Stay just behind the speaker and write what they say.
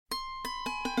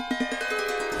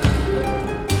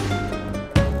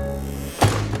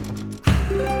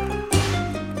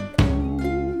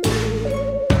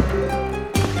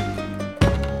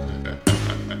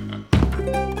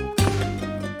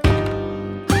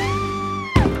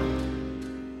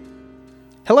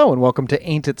Hello and welcome to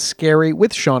Ain't It Scary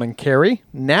with Sean and Carrie,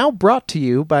 now brought to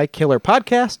you by Killer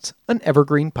Podcasts, an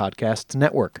Evergreen Podcasts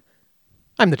network.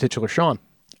 I'm the titular Sean.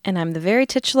 And I'm the very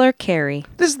titular Carrie.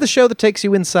 This is the show that takes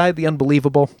you inside the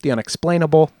unbelievable, the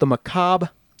unexplainable, the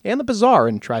macabre, and the bizarre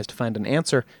and tries to find an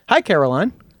answer. Hi,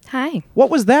 Caroline. Hi. What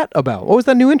was that about? What was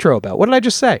that new intro about? What did I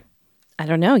just say? I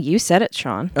don't know. You said it,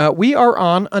 Sean. We are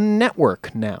on a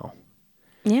network now.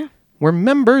 Yeah. We're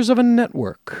members of a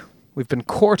network. We've been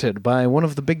courted by one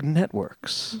of the big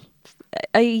networks.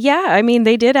 Yeah, I mean,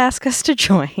 they did ask us to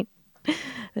join.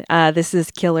 This is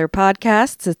Killer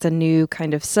Podcasts. It's a new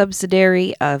kind of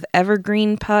subsidiary of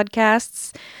Evergreen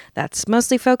Podcasts that's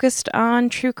mostly focused on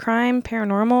true crime,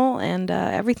 paranormal, and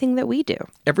everything that we do.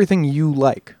 Everything you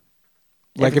like.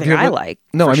 Everything I like,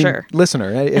 no, for I mean, sure.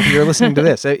 Listener, if you're listening to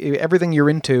this, everything you're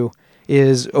into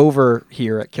is over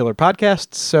here at Killer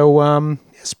Podcasts. So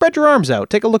spread your arms out.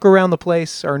 Take a look around the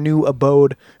place, our new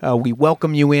abode. We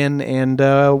welcome you in, and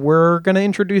we're going to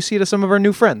introduce you to some of our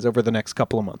new friends over the next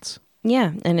couple of months.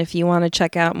 Yeah, and if you want to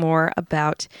check out more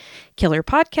about Killer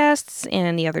Podcasts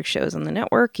and the other shows on the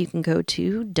network, you can go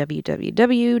to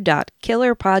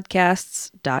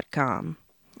www.killerpodcasts.com.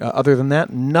 Other than that,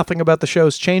 nothing about the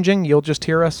show's changing. You'll just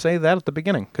hear us say that at the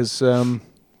beginning, because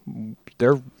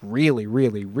they're really,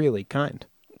 really, really kind.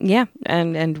 Yeah,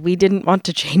 and we didn't want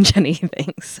to change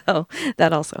anything, so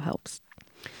that also helps.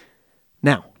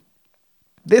 Now,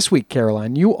 this week,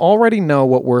 Caroline, you already know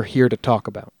what we're here to talk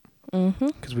about.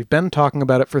 Because we've been talking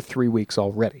about it for 3 weeks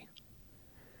already.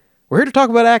 We're here to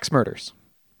talk about axe murders.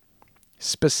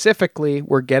 Specifically,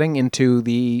 we're getting into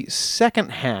the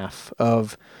second half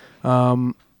of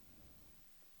The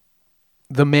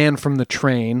Man from the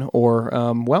Train,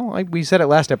 or, we said it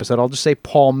last episode, I'll just say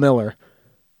Paul Miller,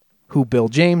 who Bill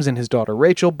James and his daughter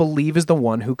Rachel believe is the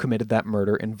one who committed that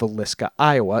murder in Villisca,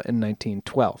 Iowa in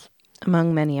 1912.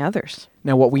 Among many others.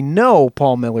 Now, what we know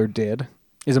Paul Miller did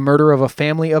is a murder of a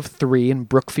family of 3 in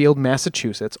Brookfield,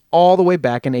 Massachusetts, all the way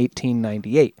back in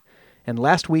 1898. And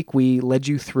last week we led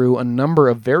you through a number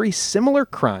of very similar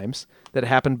crimes that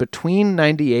happened between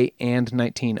 98 and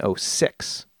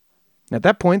 1906. At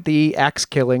that point, the axe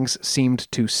killings seemed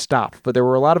to stop, but there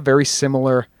were a lot of very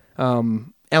similar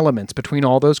elements between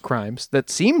all those crimes that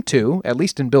seemed to, at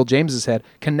least in Bill James's head,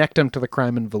 connect him to the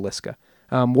crime in Villisca.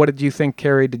 What did you think,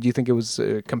 Carrie? Did you think it was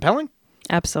compelling?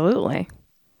 Absolutely.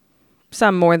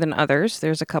 Some more than others.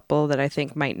 There's a couple that I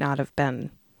think might not have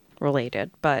been related,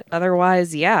 but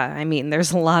otherwise, yeah. I mean,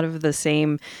 there's a lot of the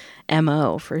same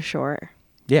MO for sure.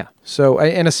 Yeah. So,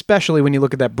 and especially when you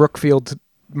look at that Brookfield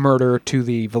murder to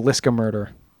the Villisca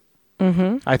murder,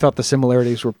 I thought the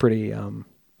similarities were pretty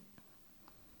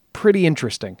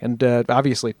interesting. And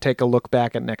obviously, take a look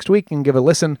back at next week and give a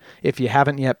listen if you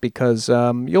haven't yet, because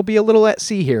you'll be a little at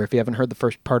sea here if you haven't heard the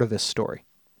first part of this story.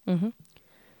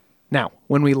 Now,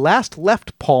 when we last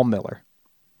left Paul Miller,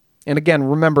 and again,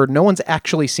 remember, no one's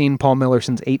actually seen Paul Miller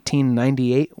since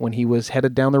 1898 when he was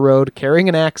headed down the road carrying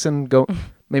an axe and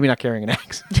maybe not carrying an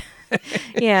axe.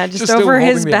 Yeah, just over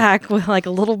his back with like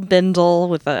a little bindle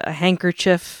with a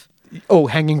handkerchief. Oh,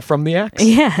 hanging from the axe?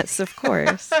 Yes, of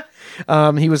course.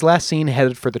 He was last seen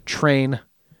headed for the train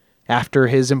after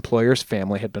his employer's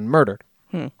family had been murdered.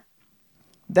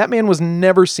 That man was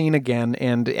never seen again,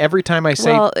 and every time I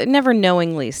say... Well, never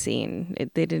knowingly seen.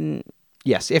 They didn't...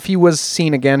 Yes, if he was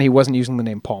seen again, he wasn't using the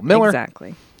name Paul Miller.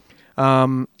 Exactly.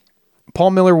 Paul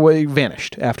Miller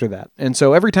vanished after that. And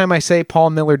so every time I say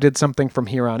Paul Miller did something from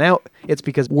here on out, it's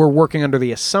because we're working under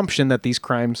the assumption that these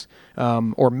crimes,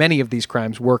 or many of these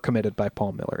crimes, were committed by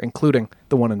Paul Miller, including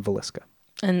the one in Villisca.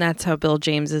 And that's how Bill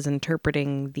James is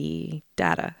interpreting the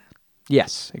data.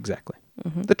 Yes, exactly.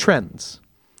 The trends.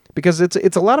 Because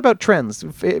it's a lot about trends.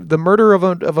 The murder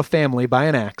of a family by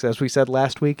an axe, as we said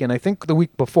last week, and I think the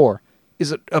week before,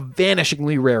 is a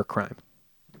vanishingly rare crime.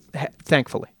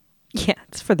 Thankfully. Yeah,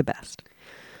 it's for the best.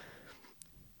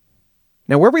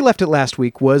 Now, where we left it last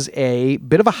week was a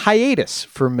bit of a hiatus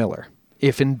for Miller,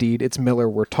 if indeed it's Miller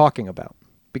we're talking about.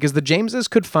 Because the Jameses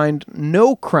could find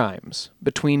no crimes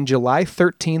between July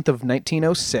 13th of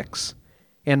 1906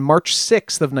 and March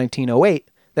 6th of 1908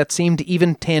 that seemed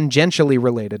even tangentially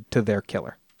related to their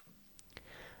killer.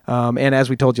 And as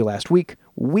we told you last week,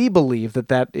 we believe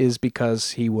that is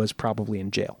because he was probably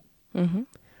in jail.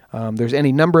 There's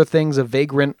any number of things a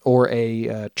vagrant or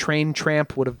a train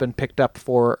tramp would have been picked up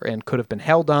for and could have been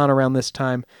held on around this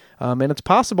time. And it's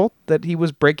possible that he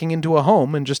was breaking into a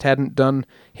home and just hadn't done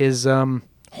his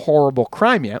horrible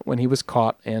crime yet when he was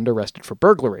caught and arrested for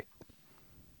burglary.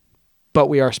 But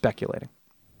we are speculating.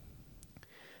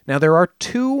 Now, there are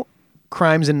 2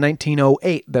 crimes in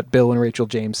 1908 that Bill and Rachel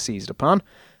James seized upon.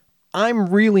 I'm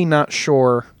really not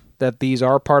sure that these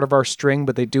are part of our string,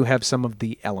 but they do have some of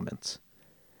the elements.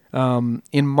 On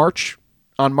March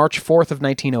 4th of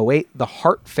 1908, the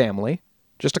Hart family,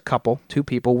 just a couple, 2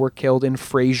 people, were killed in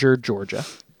Fraser, Georgia.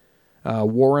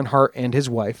 Warren Hart and his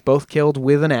wife, both killed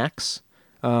with an axe.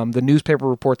 The newspaper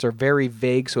reports are very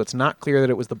vague, so it's not clear that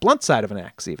it was the blunt side of an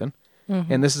axe even.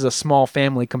 Mm-hmm. And this is a small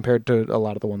family compared to a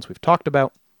lot of the ones we've talked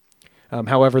about.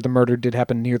 However, the murder did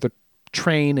happen near the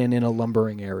train and in a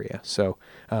lumbering area, so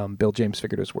Bill James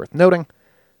figured it was worth noting.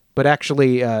 But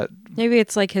actually... maybe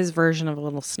it's like his version of a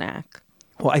little snack.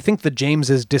 Well, I think the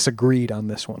Jameses disagreed on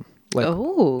this one.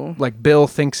 Oh. Like Bill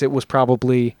thinks it was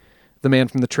probably the man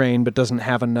from the train, but doesn't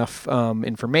have enough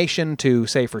information to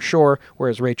say for sure,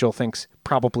 whereas Rachel thinks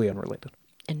probably unrelated.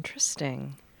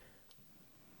 Interesting.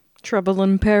 Trouble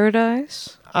in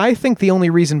Paradise? I think the only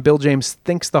reason Bill James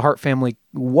thinks the Hart family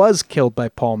was killed by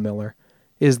Paul Miller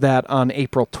is that on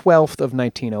April 12th of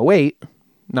 1908,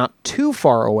 not too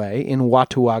far away in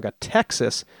Watauga,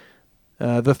 Texas,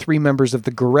 the 3 members of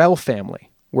the Gurrell family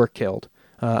were killed.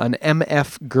 An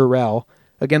M.F. Gurrell.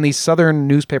 Again, these southern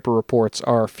newspaper reports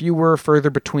are fewer, further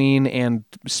between, and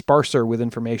sparser with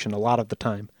information a lot of the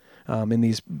time in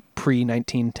these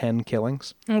pre-1910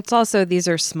 killings. It's also, these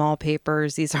are small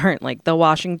papers. These aren't like the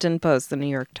Washington Post, the New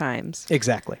York Times.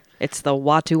 Exactly. It's the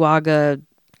Watauga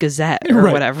Gazette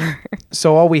or whatever.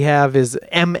 So all we have is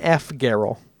M.F.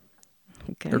 Garrell,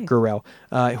 or Gurrell,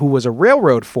 who was a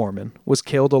railroad foreman, was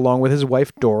killed along with his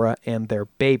wife Dora and their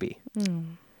baby.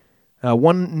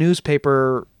 One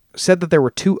newspaper said that there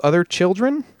were 2 other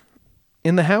children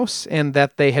in the house and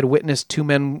that they had witnessed 2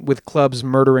 men with clubs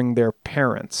murdering their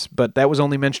parents, but that was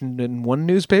only mentioned in one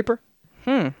newspaper.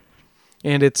 And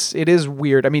it is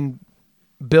weird. I mean,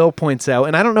 Bill points out,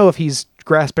 and I don't know if he's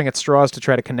grasping at straws to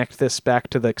try to connect this back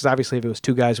to because obviously if it was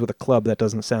 2 guys with a club, that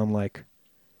doesn't sound like...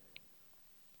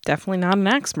 Definitely not an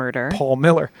axe murder. Paul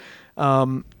Miller.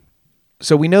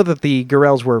 So we know that the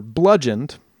Gurrells were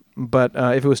bludgeoned, but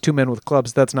if it was 2 men with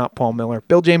clubs, that's not Paul Miller.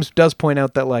 Bill James does point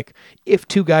out that, like, if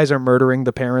 2 guys are murdering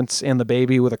the parents and the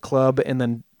baby with a club and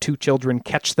then 2 children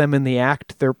catch them in the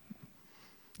act,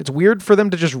 it's weird for them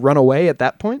to just run away at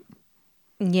that point.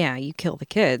 Yeah, you kill the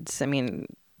kids. I mean,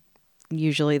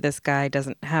 usually this guy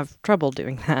doesn't have trouble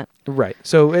doing that. Right.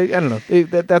 So, I don't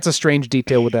know. That's a strange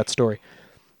detail with that story.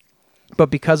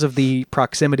 But because of the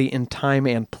proximity in time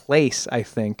and place, I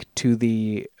think, to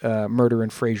the murder in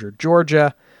Fraser,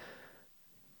 Georgia,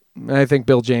 I think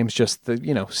Bill James just,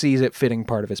 sees it fitting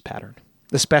part of his pattern.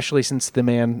 Especially since the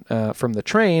man from the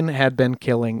train had been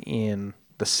killing in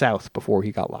the South before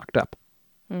he got locked up.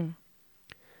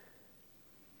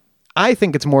 I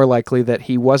think it's more likely that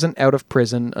he wasn't out of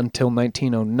prison until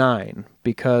 1909,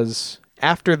 because...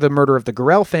 after the murder of the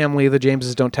Gurrell family, the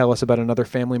Jameses don't tell us about another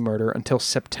family murder until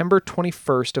September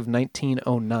 21st of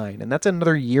 1909, and that's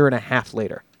another year and a half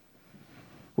later,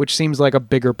 which seems like a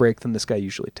bigger break than this guy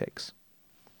usually takes.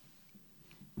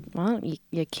 Well,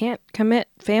 you can't commit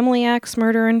family axe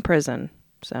murder in prison,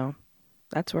 so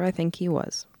that's where I think he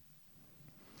was.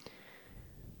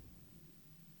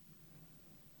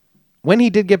 When he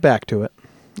did get back to it,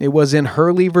 it was in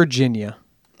Hurley, Virginia,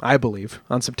 I believe,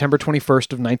 on September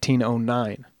 21st of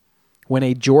 1909, when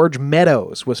a George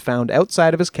Meadows was found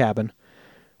outside of his cabin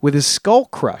with his skull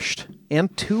crushed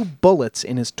and 2 bullets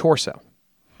in his torso.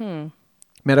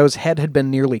 Meadows' head had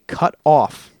been nearly cut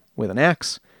off with an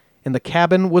axe, and the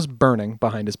cabin was burning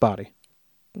behind his body.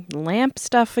 Lamp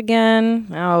stuff again.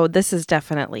 Oh, this is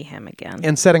definitely him again.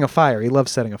 And setting a fire. He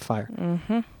loves setting a fire.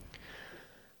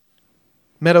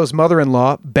 Meadows'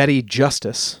 mother-in-law, Betty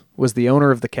Justice, was the owner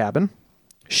of the cabin.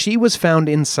 She was found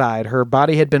inside. Her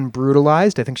body had been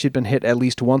brutalized. I think she'd been hit at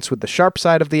least once with the sharp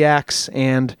side of the axe.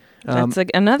 And that's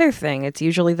another thing. It's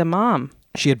usually the mom.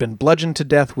 She had been bludgeoned to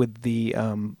death with the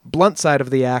blunt side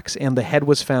of the axe, and the head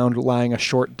was found lying a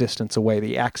short distance away.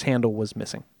 The axe handle was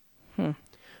missing.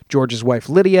 George's wife,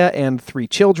 Lydia, and 3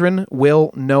 children,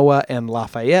 Will, Noah, and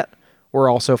Lafayette, were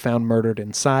also found murdered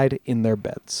inside in their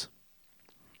beds.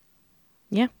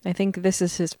 Yeah, I think this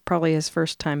is probably his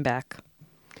first time back.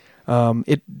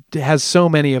 It has so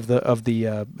many of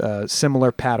the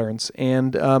similar patterns,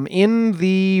 and in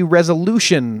the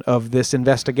resolution of this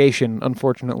investigation,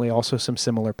 unfortunately, also some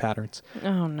similar patterns.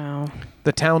 Oh no!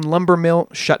 The town lumber mill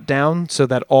shut down so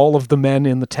that all of the men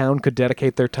in the town could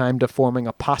dedicate their time to forming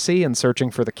a posse and searching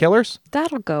for the killers.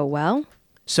 That'll go well.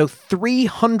 So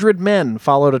 300 men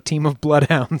followed a team of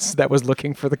bloodhounds that was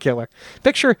looking for the killer.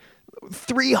 Picture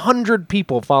 300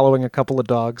 people following a couple of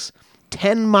dogs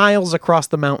 10 miles across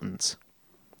the mountains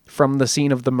from the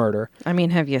scene of the murder. I mean,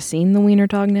 have you seen the Wiener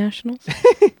Dog Nationals?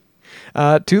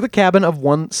 To the cabin of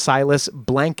one Silas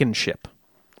Blankenship.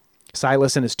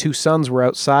 Silas and his 2 sons were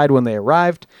outside when they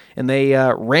arrived, and they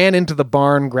ran into the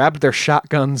barn, grabbed their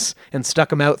shotguns, and stuck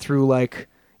them out through,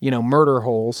 murder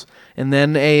holes. And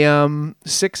then a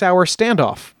 6-hour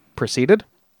standoff proceeded,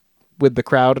 with the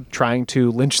crowd trying to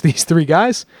lynch these 3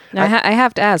 guys. Now, I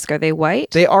have to ask, are they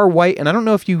white? They are white, and I don't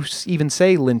know if you even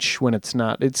say lynch when it's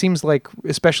not. It seems like,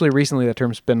 especially recently, that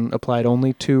term's been applied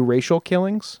only to racial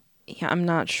killings. Yeah, I'm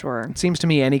not sure. It seems to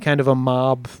me any kind of a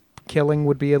mob killing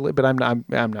would be, but I'm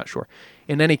not sure.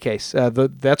 In any case,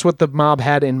 that's what the mob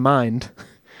had in mind,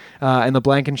 and the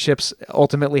Blankenships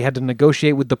ultimately had to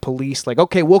negotiate with the police. Like,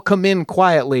 okay, we'll come in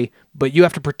quietly, but you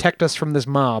have to protect us from this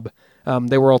mob.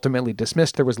 They were ultimately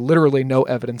dismissed. There was literally no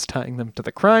evidence tying them to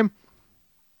the crime.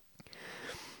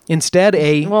 Instead,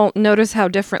 Well, notice how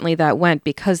differently that went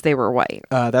because they were white.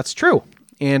 That's true.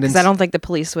 And Because I don't think the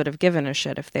police would have given a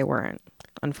shit if they weren't,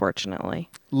 unfortunately.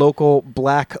 Local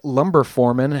black lumber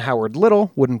foreman Howard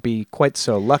Little wouldn't be quite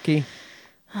so lucky.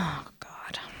 Oh,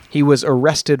 God. He was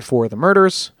arrested for the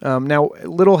murders. Now,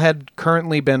 Little had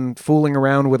currently been fooling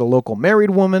around with a local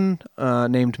married woman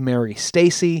named Mary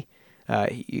Stacy.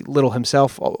 Little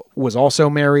himself was also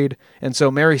married, and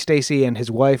so Mary Stacy and his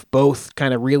wife both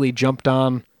kind of really jumped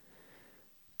on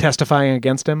testifying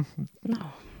against him. No,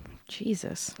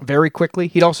 Jesus. Very quickly.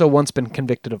 He'd also once been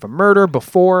convicted of a murder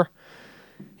before,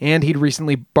 and he'd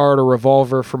recently borrowed a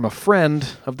revolver from a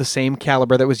friend of the same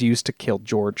caliber that was used to kill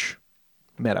George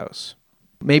Meadows.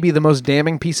 Maybe the most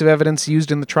damning piece of evidence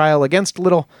used in the trial against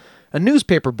Little, a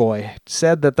newspaper boy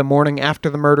said that the morning after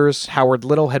the murders, Howard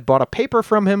Little had bought a paper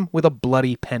from him with a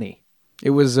bloody penny. It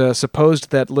was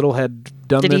supposed that Little had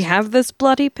done Did this. he have this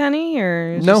bloody penny?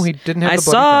 Or No, he didn't have the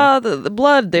bloody penny. I saw the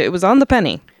blood. It was on the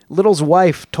penny. Little's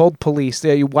wife told police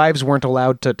the wives weren't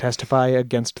allowed to testify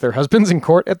against their husbands in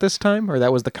court at this time, or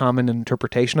that was the common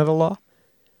interpretation of the law.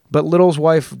 But Little's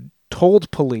wife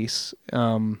told police,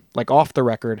 off the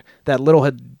record, that Little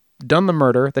had done the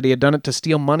murder, that he had done it to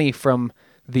steal money from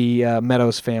the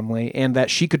Meadows family, and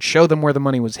that she could show them where the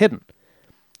money was hidden.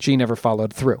 She never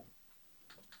followed through.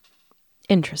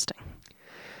 Interesting.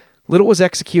 Little was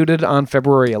executed on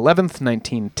February 11th,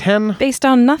 1910. Based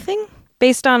on nothing?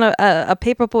 Based on a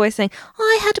paper boy saying,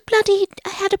 "Oh, I had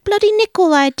a bloody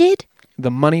nickel, I did."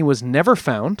 The money was never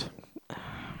found.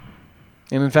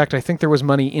 And in fact, I think there was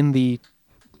money in the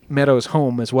Meadows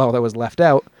home as well that was left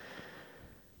out.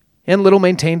 And Little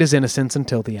maintained his innocence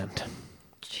until the end.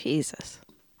 Jesus.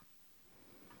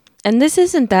 And this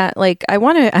isn't that, I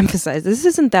want to emphasize, this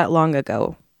isn't that long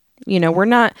ago. We're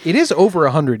not... It is over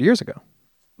 100 years ago.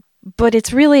 But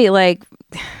it's really,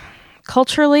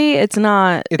 culturally, it's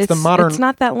not... It's the modern... It's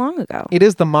not that long ago. It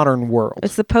is the modern world.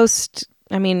 It's the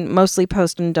mostly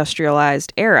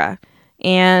post-industrialized era.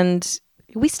 And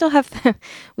we still have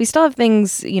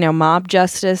things, mob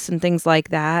justice and things like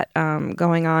that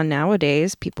going on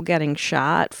nowadays. People getting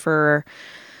shot for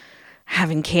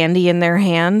having candy in their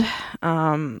hand.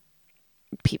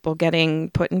 People getting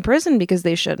put in prison because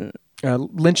they shouldn't.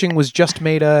 Lynching was just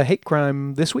made a hate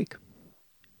crime this week.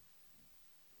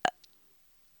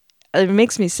 It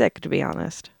makes me sick, to be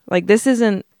honest. This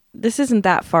isn't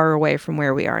that far away from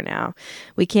where we are now.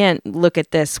 We can't look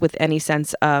at this with any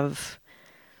sense of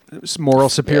moral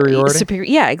superiority.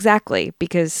 Yeah, exactly.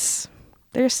 Because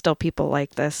there's still people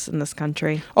like this in this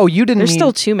country. Oh, you didn't. There's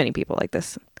still too many people like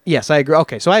this. Yes, I agree.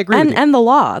 Okay, so I agree with you. And the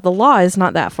law is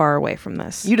not that far away from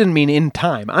this. You didn't mean in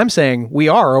time. I'm saying we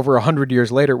are over 100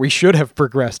 years later. We should have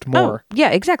progressed more. Oh,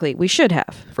 yeah, exactly. We should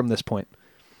have. From this point.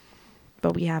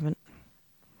 But we haven't.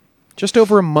 Just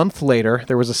over a month later,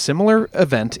 there was a similar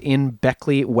event in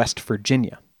Beckley, West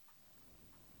Virginia.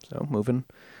 So moving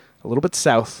a little bit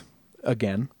south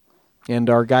again.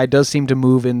 And our guy does seem to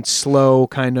move in slow,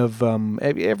 kind of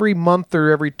every month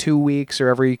or every 2 weeks or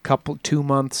every 2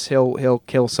 months he'll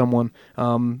kill someone.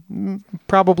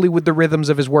 Probably with the rhythms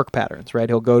of his work patterns, right?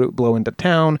 He'll blow into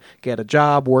town, get a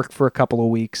job, work for a couple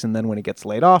of weeks, and then when he gets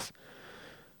laid off,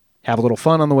 have a little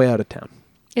fun on the way out of town.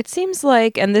 It seems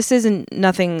like, and this isn't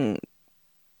nothing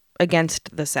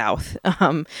against the South,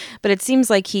 but it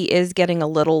seems like he is getting a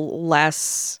little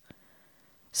less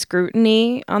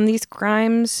scrutiny on these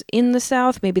crimes in the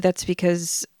South. Maybe that's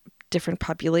because different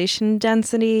population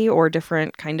density or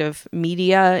different kind of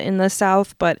media in the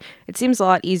South, but it seems a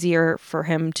lot easier for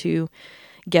him to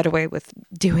get away with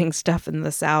doing stuff in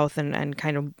the South and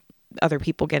kind of other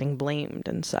people getting blamed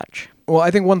and such. Well, I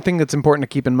think one thing that's important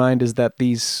to keep in mind is that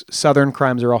these Southern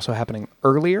crimes are also happening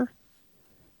earlier,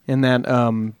 and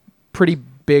that pretty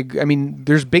big,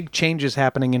 there's big changes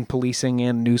happening in policing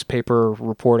and newspaper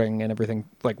reporting and everything,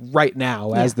 right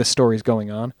now as this story's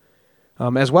going on.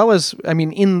 As well as,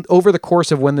 over the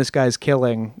course of when this guy's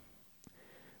killing,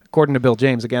 according to Bill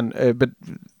James again, but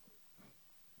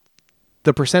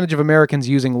the percentage of Americans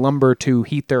using lumber to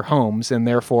heat their homes and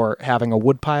therefore having a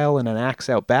woodpile and an axe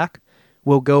out back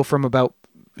will go from about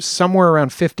somewhere around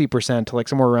 50% to like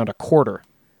somewhere around a quarter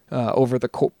over the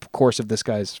course of this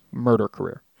guy's murder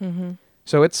career. Mm-hmm.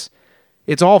 So it's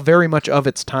all very much of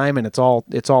its time, and it's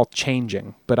all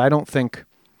changing. But I don't think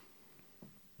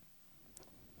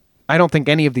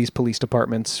any of these police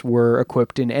departments were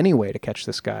equipped in any way to catch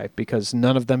this guy, because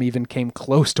none of them even came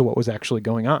close to what was actually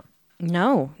going on.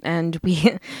 No, and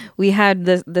we had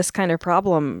this kind of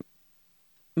problem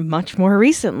much more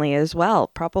recently as well,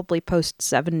 probably post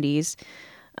 70s.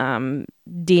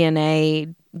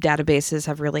 DNA databases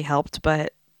have really helped,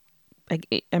 but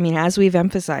I mean, as we've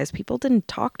emphasized, people didn't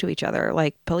talk to each other.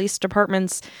 Like police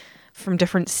departments from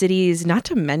different cities, not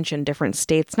to mention different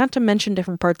states, not to mention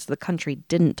different parts of the country,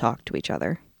 didn't talk to each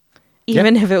other.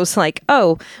 Even if it was like,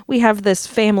 oh, we have this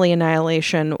family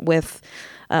annihilation with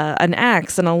an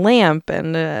axe and a lamp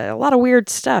and a lot of weird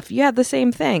stuff. You had the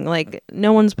same thing. Like,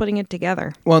 no one's putting it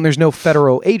together. Well, and there's no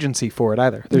federal agency for it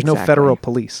either. There's no federal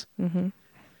police. Mm-hmm.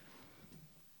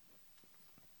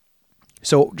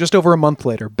 So just over a month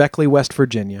later, Beckley, West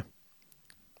Virginia,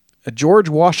 a George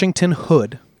Washington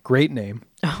Hood, great name.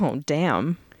 Oh,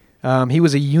 damn. He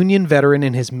was a Union veteran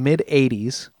in his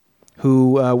mid-80s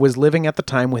who was living at the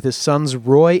time with his sons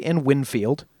Roy and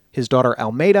Winfield, his daughter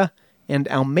Almeda, and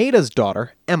Almeida's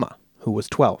daughter Emma, who was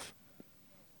 12.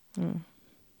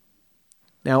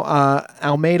 Now,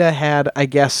 Almeda had, I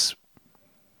guess,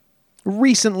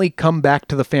 recently come back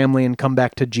to the family and come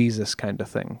back to Jesus kind of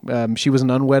thing. She was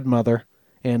an unwed mother,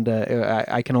 and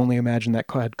I can only imagine that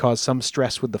had caused some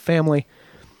stress with the family.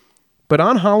 But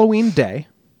on Halloween Day...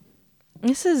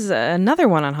 This is another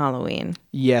one on Halloween.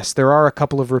 Yes, there are a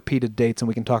couple of repeated dates, and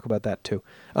we can talk about that too.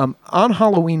 On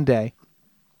Halloween Day,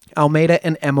 Almeda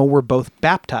and Emma were both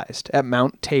baptized at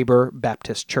Mount Tabor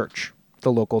Baptist Church,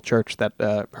 the local church that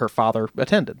her father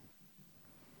attended.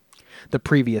 The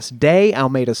previous day,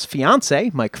 Almeida's fiance,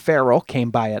 Mike Farrell,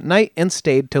 came by at night and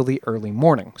stayed till the early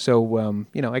morning. So,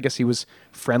 I guess he was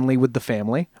friendly with the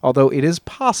family, although it is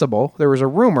possible, there was a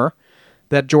rumor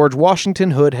that George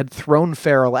Washington Hood had thrown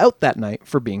Farrell out that night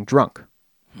for being drunk.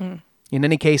 In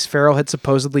any case, Farrell had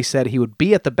supposedly said he would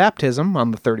be at the baptism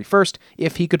on the 31st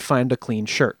if he could find a clean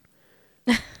shirt.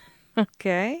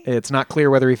 Okay. It's not clear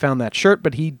whether he found that shirt,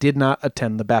 but he did not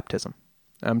attend the baptism.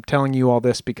 I'm telling you all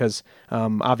this because,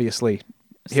 obviously,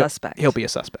 he'll be a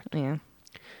suspect. Yeah.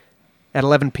 At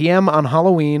 11 p.m. on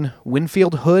Halloween,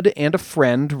 Winfield Hood and a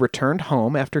friend returned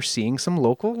home after seeing some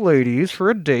local ladies for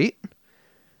a date.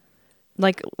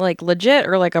 Like legit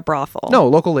or like a brothel? No,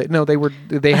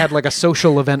 they had like a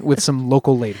social event with some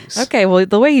local ladies. Okay, well,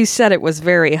 the way you said it was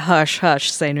very hush,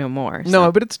 hush, say no more. So.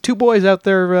 No, but it's two boys out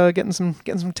there getting some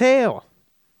tail.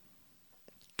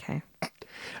 Okay.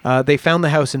 They found the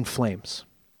house in flames,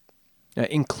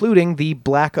 including the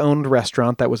black-owned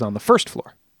restaurant that was on the first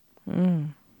floor.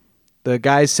 The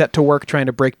guys set to work trying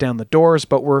to break down the doors,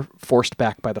 but were forced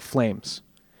back by the flames.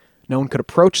 No one could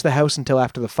approach the house until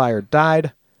after the fire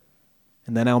died.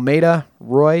 And then Almeda,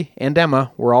 Roy, and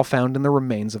Emma were all found in the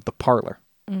remains of the parlor.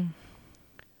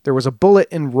 There was a bullet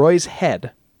in Roy's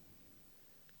head,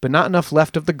 but not enough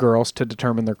left of the girls to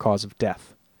determine their cause of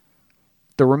death.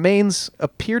 The remains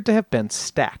appeared to have been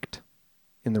stacked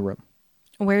in the room.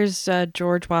 Where's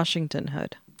George Washington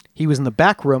Hood? He was in the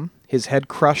back room, his head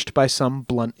crushed by some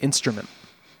blunt instrument.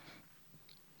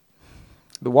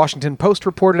 The Washington Post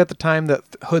reported at the time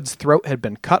that Hood's throat had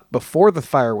been cut before the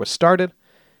fire was started,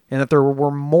 and that there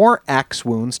were more axe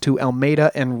wounds to Almeda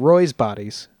and Roy's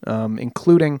bodies,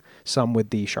 including some with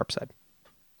the sharp side.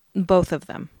 Both of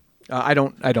them. I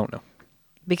don't know.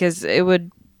 Because it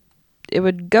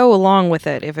would go along with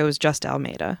it if it was just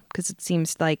Almeda, because it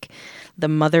seems like the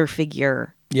mother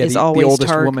figure is always the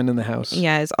oldest woman in the house.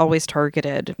 Yeah, is always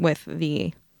targeted with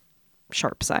the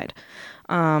sharp side.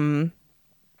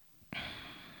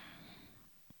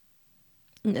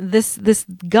 This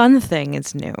gun thing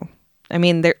is new. I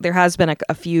mean, there has been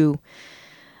a few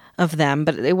of them,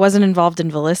 but it wasn't involved in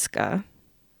Villisca.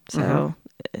 So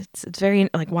it's very,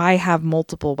 like, why have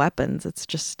multiple weapons? It's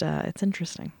just, it's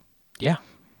interesting. Yeah.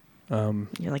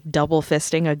 You're like double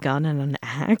fisting a gun and an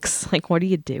axe. Like, what are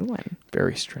you doing?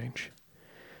 Very strange.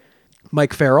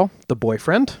 Mike Farrell, the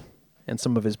boyfriend, and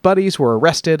some of his buddies were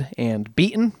arrested and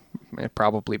beaten,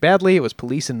 probably badly. It was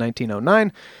police in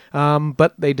 1909,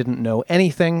 but they didn't know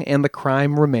anything, and the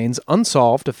crime remains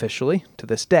unsolved officially to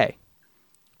this day.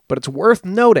 But it's worth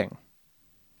noting,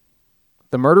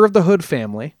 the murder of the Hood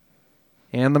family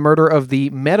and the murder of the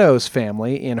Meadows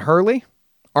family in Hurley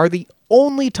are the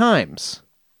only times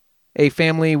a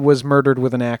family was murdered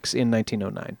with an axe in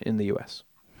 1909 in the U.S.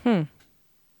 And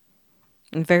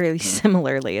very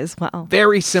similarly as well.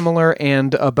 Very similar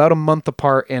and about a month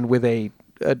apart and with a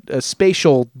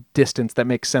spatial distance that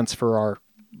makes sense for our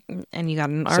And you got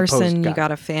an supposed arson, guy. you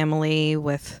got a family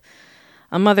with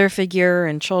a mother figure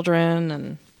and children,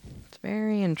 and it's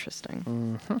very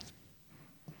interesting.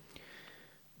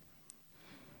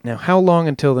 Now, how long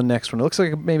until the next one? It looks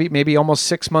like maybe almost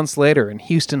 6 months later in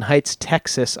Houston Heights,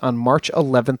 Texas on March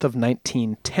 11th of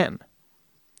 1910.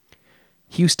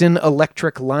 Houston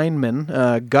electric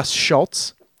lineman Gus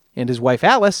Schultz and his wife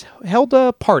Alice held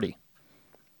a party.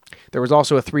 There was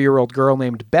also a 3-year-old girl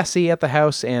named Bessie at the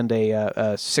house and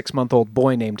a 6-month-old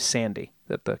boy named Sandy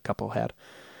that the couple had.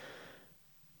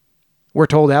 We're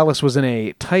told Alice was in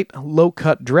a tight,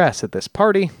 low-cut dress at this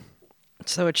party.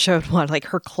 So it showed what, like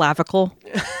her clavicle?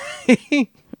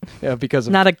 Yeah, because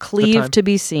of Not a the cleave time. to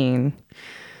be seen.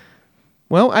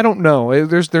 Well, I don't know.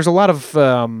 There's a lot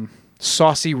of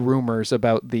saucy rumors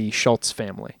about the Schultz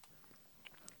family.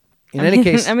 In any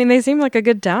case, I mean, they seem like a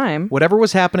good time. whatever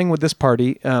was happening with this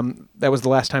party, that was the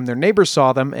last time their neighbors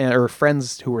saw them or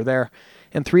friends who were there.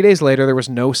 And 3 days later, there was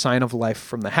no sign of life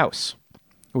from the house.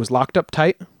 It was locked up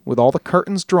tight with all the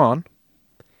curtains drawn.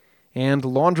 And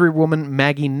laundrywoman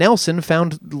Maggie Nelson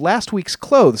found last week's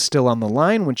clothes still on the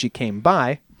line when she came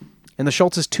by. And the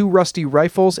Schultz's 2 rusty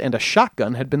rifles and a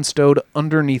shotgun had been stowed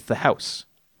underneath the house.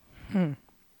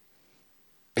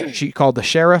 She called the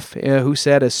sheriff, who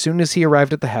said as soon as he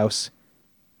arrived at the house,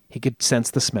 he could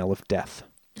sense the smell of death.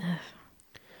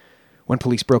 When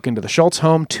police broke into the Schultz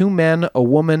home, 2 men, a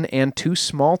woman, and 2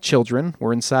 small children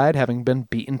were inside, having been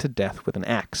beaten to death with an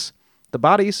axe. The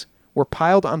bodies were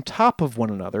piled on top of one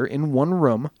another in one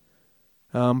room,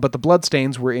 but the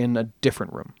bloodstains were in a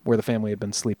different room where the family had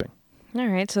been sleeping. All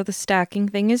right, so the stacking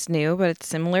thing is new, but it's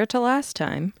similar to last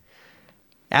time.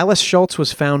 Alice Schultz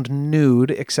was found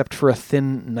nude except for a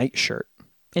thin nightshirt.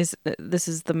 This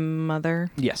is the mother?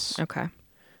 Yes. Okay.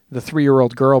 The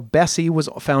 3-year-old girl, Bessie, was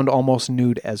found almost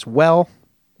nude as well,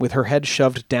 with her head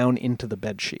shoved down into the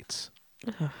bed sheets.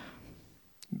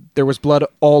 There was blood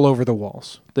all over the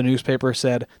walls. The newspaper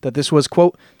said that this was,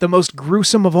 quote, the most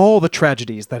gruesome of all the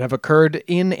tragedies that have occurred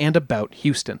in and about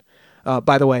Houston.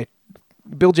 By the way,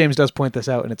 Bill James does point this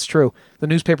out, and it's true. The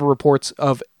newspaper reports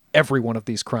of every one of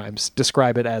these crimes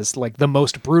describe it as like the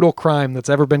most brutal crime that's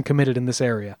ever been committed in this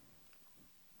area.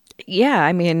 Yeah,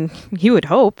 I mean, you would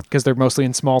hope. Because they're mostly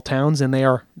in small towns, and they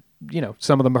are,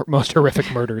 some of the most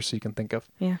horrific murders you can think of.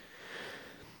 Yeah.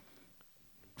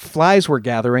 Flies were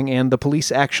gathering, and the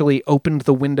police actually opened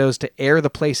the windows to air the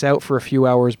place out for a few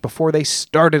hours before they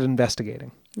started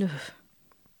investigating.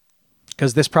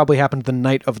 Because this probably happened the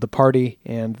night of the party,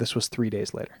 and this was 3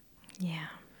 days later. Yeah.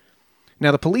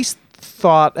 Now, the police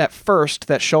thought at first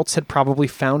that Schultz had probably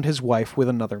found his wife with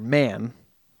another man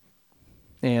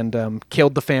and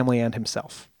killed the family and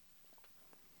himself.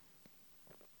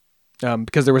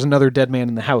 Because there was another dead man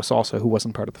in the house also who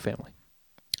wasn't part of the family.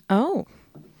 Oh.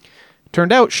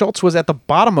 Turned out Schultz was at the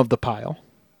bottom of the pile.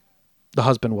 The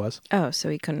husband was. Oh, so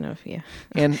he couldn't have, yeah.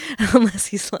 And Unless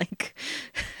he's like,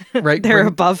 right, they're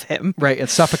above him. Right, and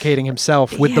suffocating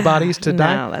himself with the bodies to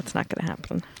die. No, that's not going to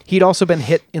happen. He'd also been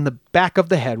hit in the back of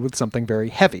the head with something very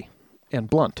heavy and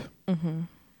blunt. Mm-hmm.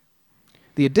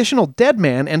 The additional dead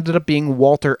man ended up being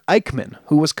Walter Eichmann,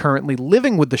 who was currently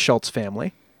living with the Schultz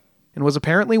family and was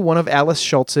apparently one of Alice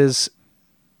Schultz's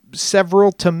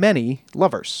several to many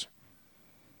lovers.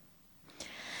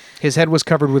 His head was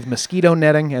covered with mosquito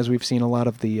netting, as we've seen a lot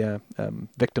of the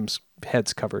victims'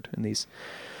 heads covered in these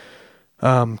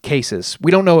cases.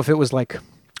 We don't know if it was like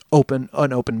an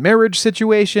open marriage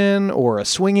situation or a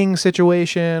swinging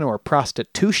situation or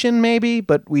prostitution maybe,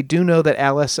 but we do know that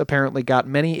Alice apparently got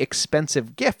many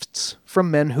expensive gifts from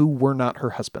men who were not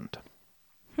her husband.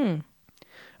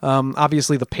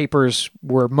 Obviously, the papers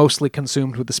were mostly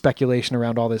consumed with the speculation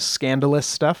around all this scandalous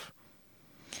stuff.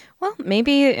 Well,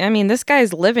 maybe, I mean, this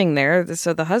guy's living there,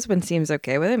 so the husband seems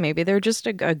okay with it. Maybe they're just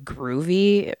a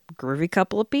groovy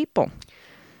couple of people.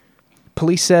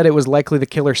 Police said it was likely the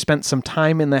killer spent some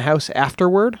time in the house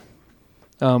afterward.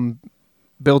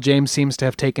 Bill James seems to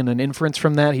have taken an inference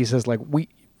from that. He says,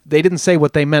 they didn't say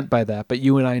what they meant by that, but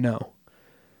you and I know.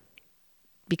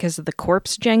 Because of the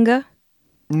corpse Jenga?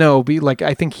 No,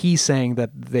 I think he's saying that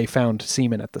they found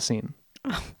semen at the scene.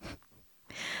 Oh.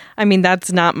 I mean,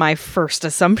 that's not my first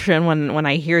assumption when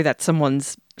I hear that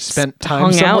someone's spent time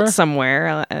hung somewhere? out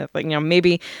somewhere.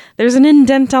 Maybe there's an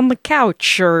indent on the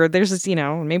couch, or there's,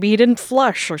 maybe he didn't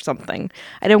flush or something.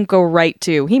 I don't go right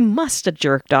to, he must have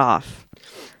jerked off.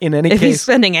 In any if case, he's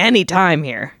spending any time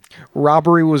here.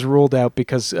 Robbery was ruled out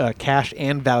because cash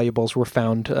and valuables were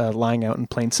found lying out in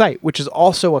plain sight, which is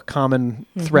also a common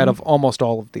thread of almost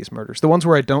all of these murders. The ones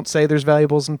where I don't say there's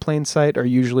valuables in plain sight are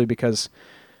usually because,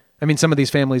 I mean, some of these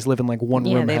families live in like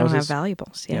one-room houses. Yeah, they don't have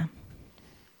valuables, yeah.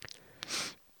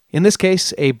 In this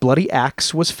case, a bloody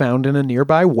axe was found in a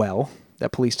nearby well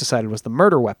that police decided was the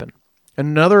murder weapon.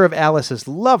 Another of Alice's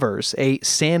lovers, a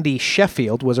Sandy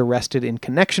Sheffield, was arrested in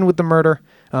connection with the murder.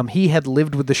 He had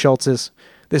lived with the Schultzes.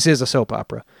 This is a soap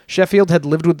opera. Sheffield had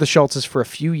lived with the Schultzes for a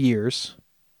few years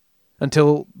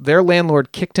until their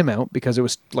landlord kicked him out because it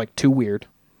was like too weird.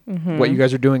 What you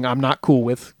guys are doing, I'm not cool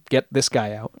with. Get this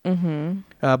guy out.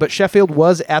 But Sheffield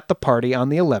was at the party on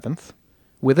the 11th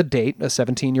with a date, a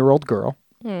 17-year-old girl.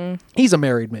 He's a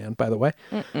married man, by the way.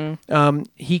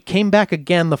 He came back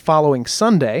again the following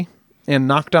Sunday and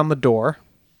knocked on the door.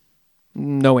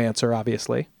 No answer,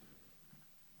 obviously.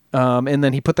 And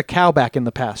then he put the cow back in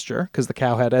the pasture because the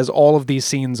cow had, as all of these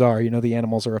scenes are, the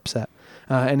animals are upset.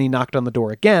 And he knocked on the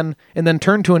door again and then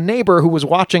turned to a neighbor who was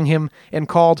watching him and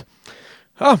called,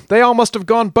 "Oh, they all must have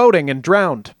gone boating and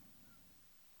drowned."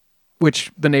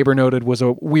 Which the neighbor noted was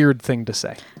a weird thing to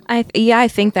say. I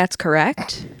think that's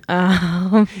correct.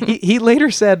 He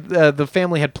later said the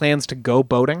family had plans to go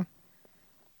boating.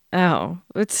 Oh,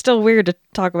 it's still weird to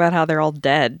talk about how they're all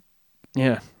dead.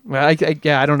 Yeah. Well, I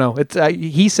don't know. It's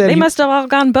he said they must have all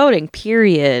gone boating.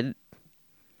 Period.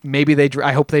 Maybe they.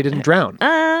 I hope they didn't drown.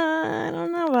 I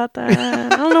don't know about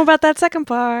that. I don't know about that second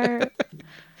part.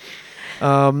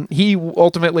 He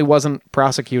ultimately wasn't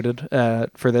prosecuted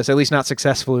for this, at least not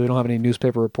successfully. We don't have any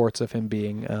newspaper reports of him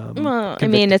being well, convicted. I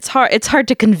mean, it's hard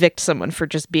to convict someone for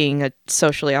just being a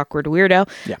socially awkward weirdo.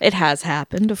 Yeah. It has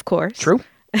happened, of course. True.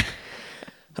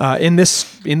 In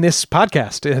this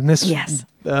podcast, in this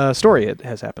story, it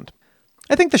has happened.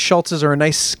 I think the Schultzes are a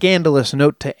nice scandalous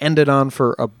note to end it on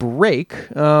for a break.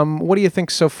 What do you think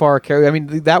so far, Carrie? I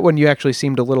mean, that one you actually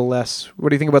seemed a little less. What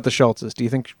do you think about the Schultzes? Do you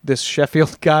think this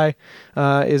Sheffield guy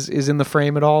is in the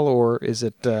frame at all, or is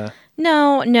it?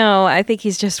 No. I think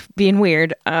he's just being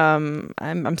weird.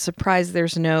 I'm surprised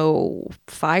there's no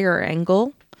fire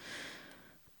angle,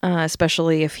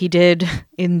 especially if he did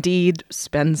indeed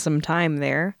spend some time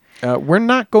there. We're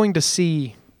not going to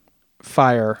see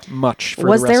fire much for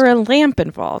Was the rest. there a lamp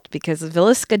involved? Because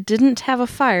Villisca didn't have a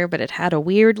fire, but it had a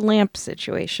weird lamp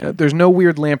situation. There's no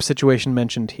weird lamp situation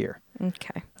mentioned here.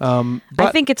 Okay. But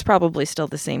I think it's probably still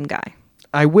the same guy.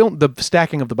 the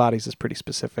stacking of the bodies is pretty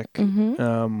specific.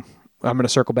 I'm going to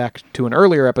circle back to an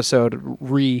earlier episode,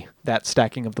 that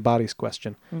stacking of the bodies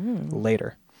question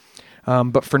later.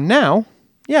 But for now,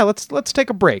 let's take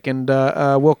a break and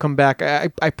we'll come back.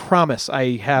 I promise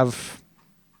I have,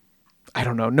 I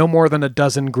don't know, no more than a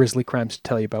dozen grisly crimes to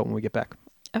tell you about when we get back.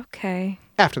 Okay.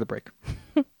 After the break.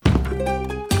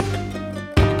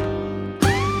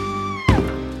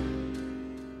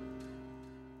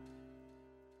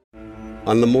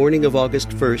 On the morning of August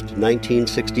 1st,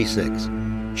 1966,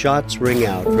 shots ring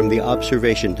out from the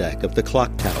observation deck of the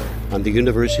clock tower on the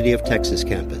University of Texas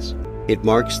campus. It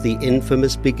marks the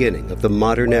infamous beginning of the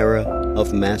modern era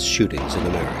of mass shootings in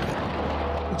America.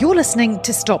 You're listening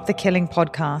to Stop the Killing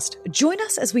podcast. Join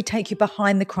us as we take you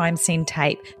behind the crime scene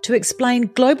tape to explain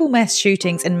global mass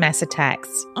shootings and mass attacks.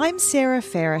 I'm Sarah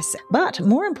Ferris, but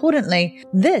more importantly,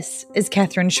 this is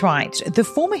Catherine Schweit, the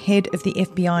former head of the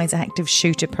FBI's active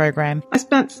shooter program. I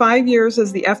spent 5 years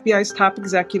as the FBI's top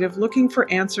executive looking for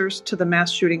answers to the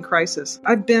mass shooting crisis.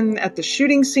 I've been at the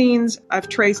shooting scenes, I've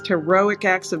traced heroic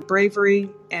acts of bravery,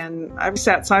 and I've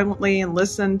sat silently and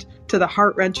listened to the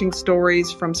heart-wrenching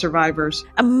stories from survivors.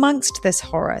 Amongst this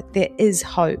horror, there is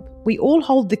hope. We all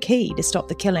hold the key to stop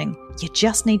the killing. You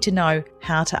just need to know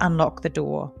how to unlock the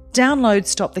door. Download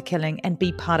Stop the Killing and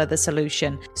be part of the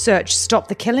solution. Search Stop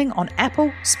the Killing on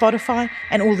Apple, Spotify,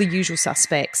 and all the usual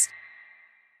suspects.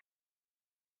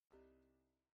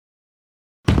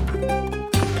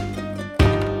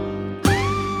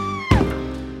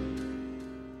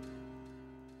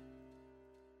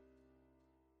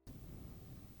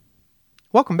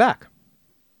 Welcome back.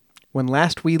 When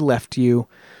last we left you,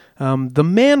 the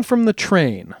man from the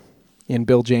train, in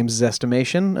Bill James's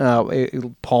estimation,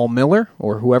 Paul Miller,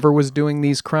 or whoever was doing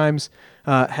these crimes,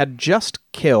 had just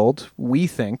killed, we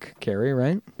think, Carrie,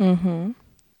 right? Mm-hmm.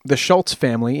 The Schultz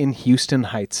family in Houston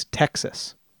Heights,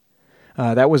 Texas.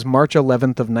 That was March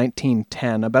 11th of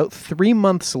 1910. About 3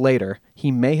 months later,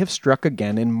 he may have struck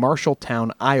again in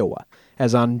Marshalltown, Iowa,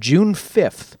 as on June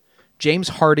 5th, James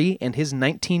Hardy and his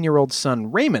 19-year-old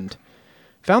son, Raymond,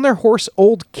 found their horse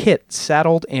Old Kit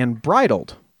saddled and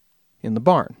bridled in the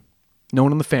barn. No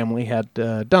one in the family had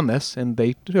done this, and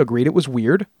they agreed it was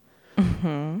weird.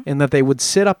 and that they would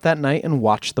sit up that night and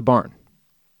watch the barn.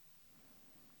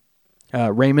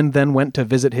 Raymond then went to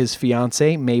visit his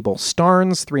fiancée, Mabel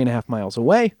Starnes, 3.5 miles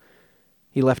away.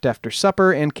 He left after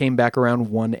supper and came back around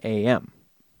 1 a.m.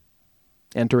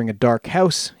 Entering a dark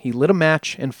house, he lit a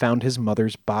match and found his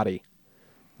mother's body.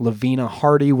 Lavina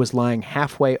Hardy was lying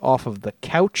halfway off of the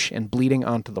couch and bleeding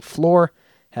onto the floor,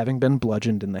 having been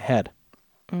bludgeoned in the head.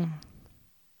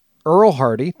 Earl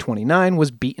Hardy, 29,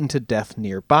 was beaten to death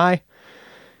nearby.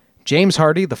 James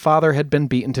Hardy, the father, had been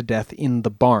beaten to death in the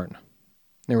barn.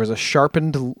 There was a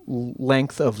sharpened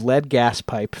length of lead gas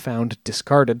pipe found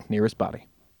discarded near his body.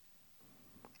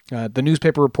 The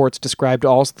newspaper reports described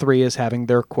all three as having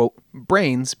their, quote,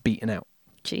 brains beaten out.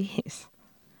 Jeez.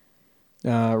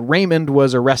 Raymond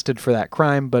was arrested for that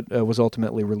crime, but was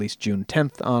ultimately released June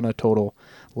 10th on a total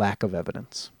lack of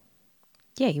evidence.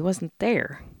 Yeah, he wasn't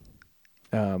there.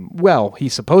 Well, he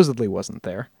supposedly wasn't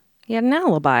there. He had an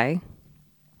alibi.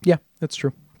 Yeah, that's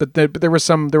true. But there was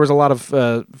a lot of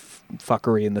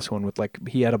fuckery in this one with, like,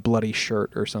 he had a bloody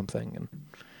shirt or something, and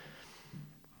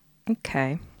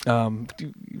okay.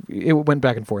 It went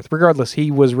back and forth. Regardless,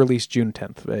 he was released June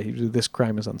 10th. This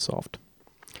crime is unsolved.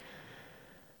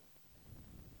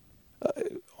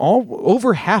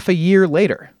 Over half a year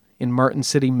later, in Martin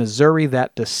City, Missouri,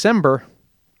 that December,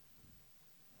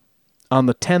 on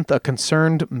the 10th, a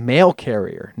concerned mail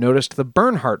carrier noticed the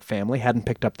Bernhardt family hadn't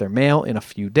picked up their mail in a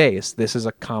few days. This is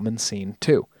a common scene,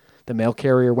 too. The mail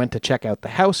carrier went to check out the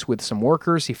house with some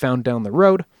workers he found down the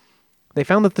road. They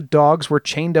found that the dogs were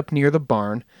chained up near the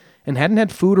barn and hadn't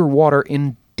had food or water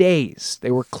in days.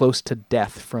 They were close to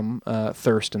death from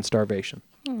thirst and starvation.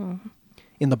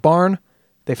 In the barn,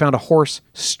 they found a horse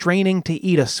straining to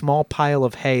eat a small pile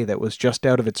of hay that was just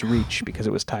out of its reach because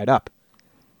it was tied up.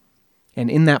 And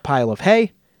in that pile of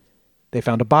hay, they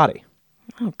found a body.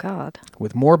 Oh, God.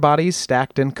 With more bodies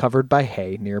stacked and covered by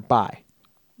hay nearby.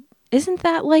 Isn't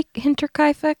that like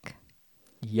Hinterkaifeck?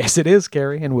 Yes, it is,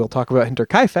 Carrie, and we'll talk about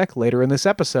Hinterkaifeck later in this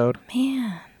episode.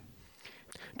 Man.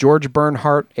 George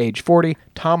Bernhardt, age 40,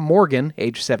 Tom Morgan,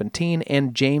 age 17,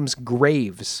 and James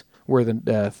Graves were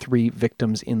the three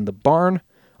victims in the barn.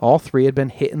 All three had been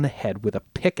hit in the head with a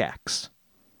pickaxe.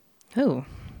 Ooh.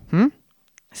 I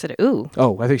said, ooh.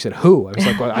 Oh, I thought you said who. I was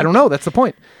like, well, I don't know. That's the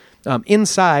point.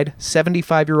 Inside,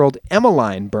 75-year-old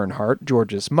Emmeline Bernhardt,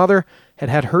 George's mother,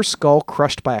 had her skull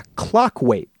crushed by a clock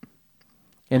weight,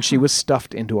 and she was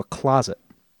stuffed into a closet.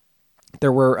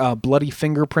 There were bloody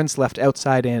fingerprints left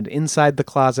outside and inside the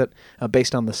closet.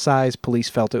 Based on the size, police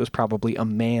felt it was probably a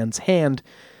man's hand,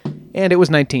 and it was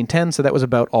 1910, so that was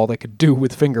about all they could do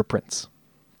with fingerprints.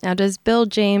 Now, does Bill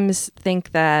James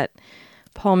think that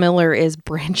Paul Miller is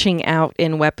branching out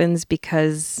in weapons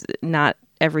because not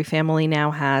every family now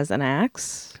has an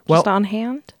axe just on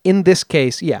hand? In this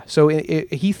case, yeah. So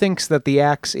he thinks that the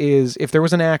axe is, if there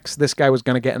was an axe, this guy was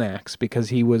going to get an axe because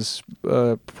he was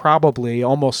probably,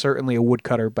 almost certainly a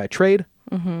woodcutter by trade.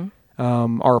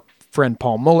 Our friend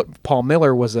Paul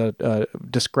Miller was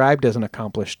described as an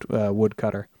accomplished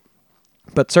woodcutter.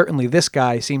 But certainly this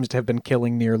guy seems to have been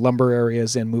killing near lumber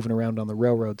areas and moving around on the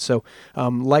railroad. So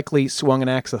likely swung an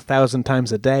axe 1,000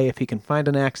 times a day. If he can find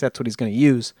an axe, that's what he's going to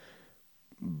use.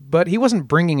 But he wasn't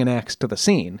bringing an axe to the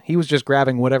scene. He was just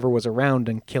grabbing whatever was around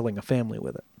and killing a family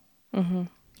with it.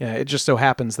 Yeah, it just so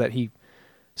happens that he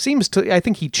seems to... I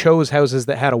think he chose houses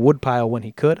that had a wood pile when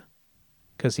he could,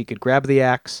 because he could grab the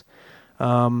axe.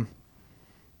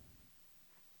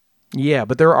 Yeah,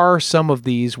 but there are some of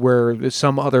these where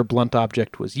some other blunt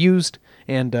object was used,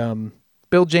 and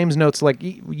Bill James notes, like,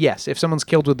 yes, if someone's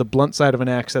killed with the blunt side of an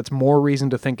axe, that's more reason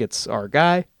to think it's our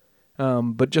guy,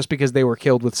 but just because they were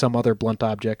killed with some other blunt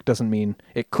object doesn't mean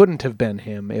it couldn't have been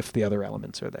him if the other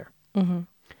elements are there.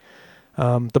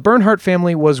 The Bernhardt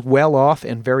family was well off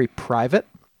and very private.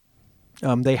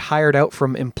 They hired out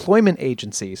from employment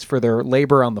agencies for their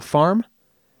labor on the farm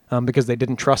because they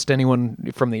didn't trust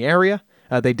anyone from the area.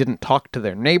 They didn't talk to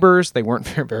their neighbors. They weren't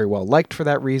very well liked for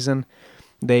that reason.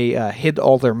 They hid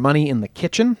all their money in the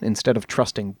kitchen instead of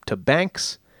trusting to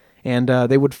banks. And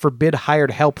they would forbid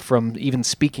hired help from even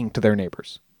speaking to their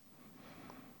neighbors.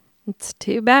 It's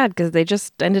too bad because they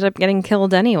just ended up getting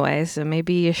killed anyway. So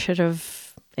maybe you should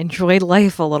have enjoyed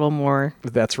life a little more.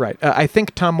 That's right. I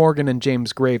think Tom Morgan and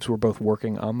James Graves were both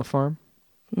working on the farm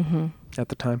at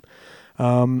the time.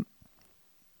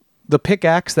 The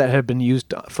pickaxe that had been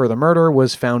used for the murder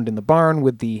was found in the barn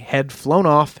with the head flown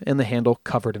off and the handle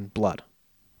covered in blood.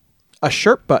 A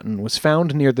shirt button was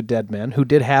found near the dead men, who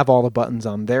did have all the buttons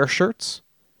on their shirts.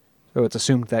 So it's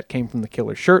assumed that came from the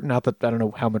killer's shirt. Not that I don't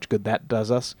know how much good that does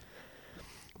us.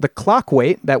 The clock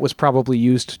weight that was probably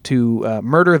used to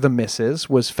murder the missus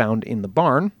was found in the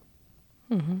barn.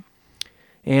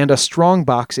 And a strong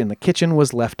box in the kitchen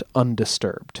was left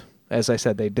undisturbed. As I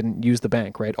said, they didn't use the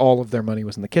bank, right? All of their money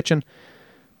was in the kitchen.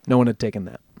 No one had taken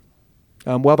that.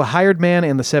 While the hired man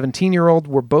and the 17-year-old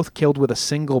were both killed with a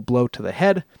single blow to the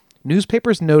head,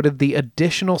 newspapers noted the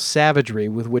additional savagery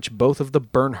with which both of the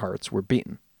Bernhardts were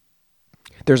beaten.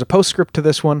 There's a postscript to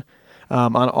this one.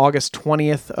 On August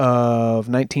 20th of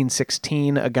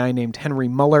 1916, a guy named Henry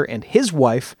Muller and his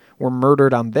wife were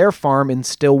murdered on their farm in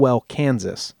Stillwell,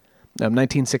 Kansas.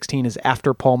 1916 is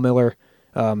after Paul Miller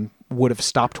would have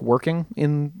stopped working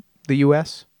in the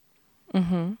U.S.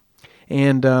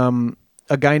 And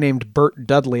a guy named Bert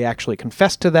Dudley actually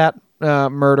confessed to that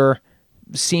murder,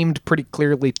 seemed pretty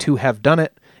clearly to have done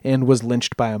it, and was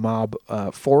lynched by a mob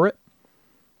for it.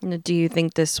 Do you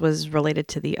think this was related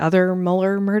to the other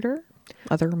Muller murder?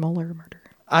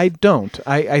 I don't.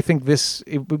 I think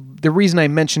the reason I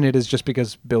mention it is just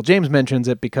because Bill James mentions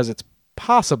it, because it's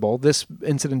possible, this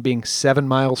incident being 7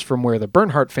 miles from where the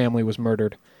Bernhardt family was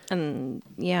murdered. And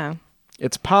yeah.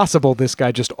 It's possible this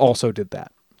guy just also did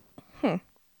that.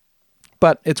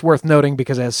 But it's worth noting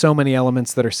because it has so many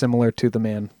elements that are similar to the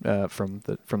man from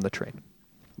the train.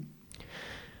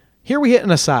 Here we hit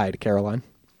an aside, Caroline.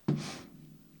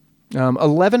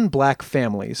 11 black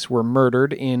families were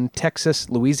murdered in Texas,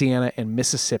 Louisiana, and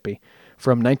Mississippi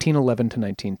from 1911 to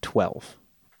 1912.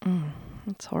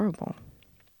 That's horrible.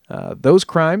 Those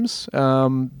crimes,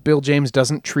 Bill James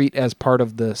doesn't treat as part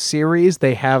of the series.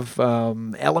 They have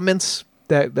elements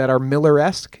that are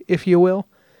Miller-esque, if you will.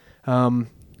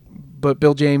 But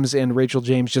Bill James and Rachel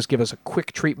James just give us a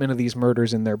quick treatment of these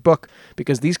murders in their book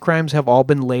because these crimes have all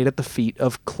been laid at the feet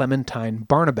of Clementine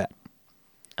Barnabet.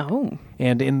 Oh.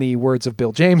 And in the words of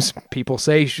Bill James, people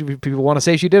want to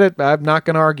say she did it. I'm not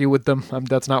going to argue with them.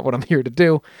 That's not what I'm here to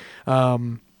do.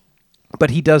 But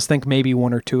he does think maybe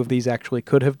one or two of these actually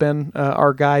could have been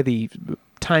our guy. The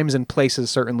times and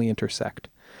places certainly intersect.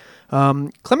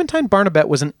 Clementine Barnabet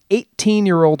was an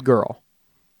 18-year-old girl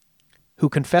who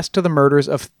confessed to the murders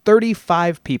of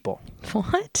 35 people.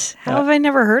 What? How have I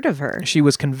never heard of her? She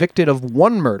was convicted of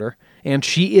one murder, and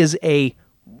she is a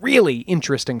really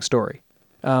interesting story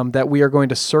that we are going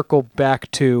to circle back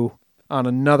to on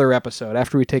another episode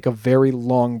after we take a very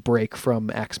long break from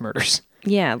axe murders.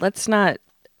 Yeah, let's not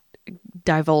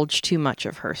divulge too much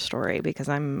of her story because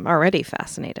I'm already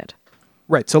fascinated.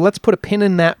 Right, so let's put a pin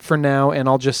in that for now, and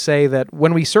I'll just say that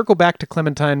when we circle back to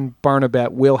Clementine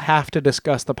Barnabet, we'll have to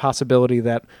discuss the possibility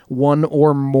that one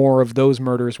or more of those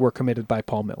murders were committed by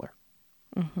Paul Miller.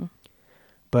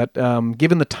 But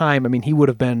given the time, I mean, he would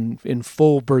have been in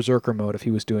full berserker mode if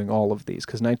he was doing all of these,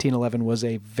 because 1911 was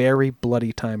a very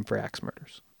bloody time for axe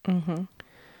murders.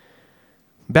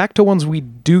 Back to ones we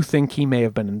do think he may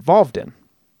have been involved in.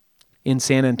 In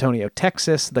San Antonio,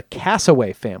 Texas, the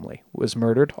Cassaway family was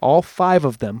murdered, all 5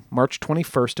 of them, March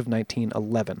 21st of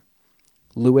 1911.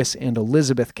 Lewis and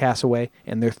Elizabeth Cassaway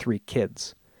and their 3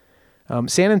 kids.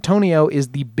 San Antonio is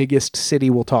the biggest city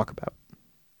we'll talk about.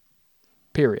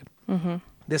 Period.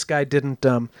 This guy didn't...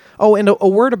 and a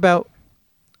word about...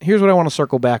 Here's what I want to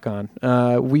circle back on.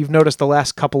 We've noticed the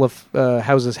last couple of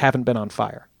houses haven't been on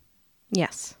fire.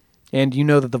 Yes. And you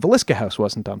know that the Villisca house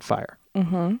wasn't on fire.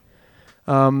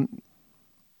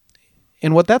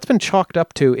 And what that's been chalked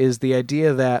up to is the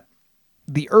idea that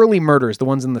the early murders, the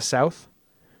ones in the South,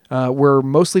 were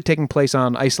mostly taking place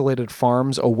on isolated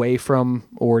farms away from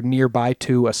or nearby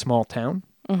to a small town.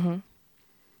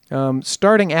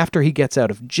 Starting after he gets out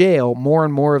of jail, more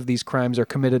and more of these crimes are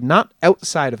committed not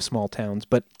outside of small towns,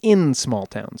 but in small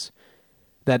towns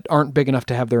that aren't big enough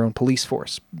to have their own police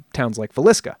force. Towns like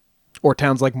Villisca, or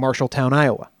towns like Marshalltown,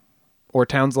 Iowa. Or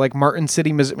towns like Martin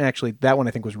City, Missouri. Actually, that one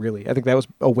I think that was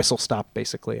a whistle stop,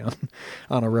 basically,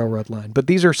 on a railroad line. But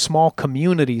these are small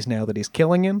communities now that he's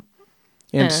killing in.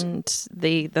 And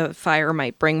the fire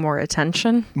might bring more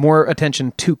attention. More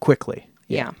attention too quickly.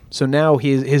 Yeah. So now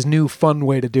his new fun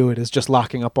way to do it is just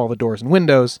locking up all the doors and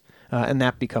windows, and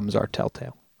that becomes our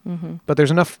telltale. But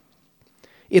there's enough...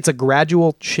 It's a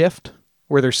gradual shift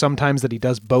where there's sometimes that he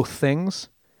does both things,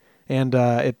 and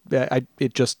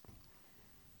it's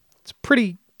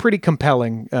pretty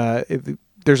compelling.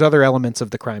 There's other elements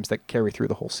of the crimes that carry through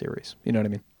the whole series. You know what I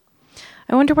mean?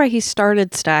 I wonder why he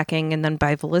started stacking and then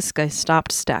by Villisca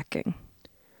stopped stacking.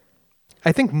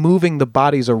 I think moving the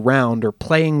bodies around or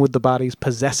playing with the bodies,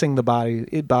 possessing the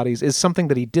bodies is something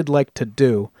that he did like to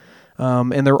do.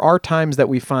 And there are times that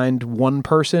we find one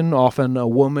person, often a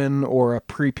woman or a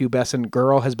prepubescent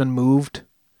girl, has been moved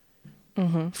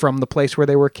from the place where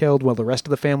they were killed while the rest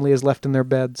of the family is left in their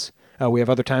beds. We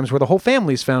have other times where the whole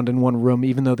family's found in one room,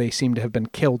 even though they seem to have been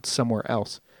killed somewhere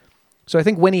else. So I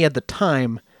think when he had the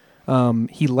time,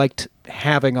 He liked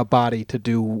having a body to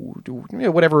do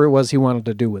whatever it was he wanted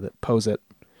to do with it. Pose it.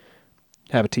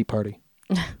 Have a tea party.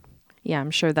 Yeah,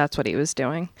 I'm sure that's what he was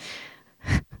doing.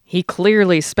 He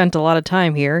clearly spent a lot of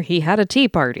time here. He had a tea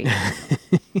party.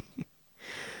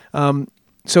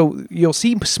 So you'll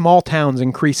see small towns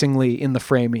increasingly in the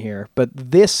frame here, but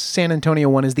this San Antonio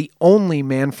one is the only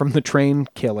man from the train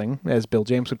killing, as Bill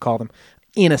James would call them,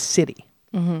 in a city.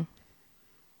 Mm-hmm.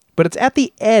 But it's at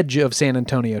the edge of San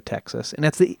Antonio, Texas, and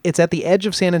it's at the edge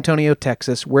of San Antonio,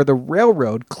 Texas, where the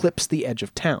railroad clips the edge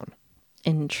of town.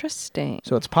 Interesting.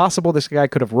 So it's possible this guy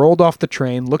could have rolled off the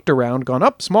train, looked around, gone,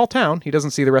 up, small town. He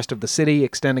doesn't see the rest of the city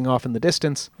extending off in the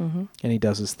distance, and he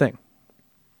does his thing.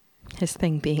 His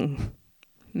thing being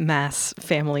mass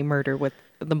family murder with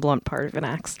the blunt part of an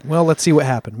axe. Well, let's see what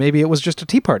happened. Maybe it was just a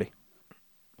tea party.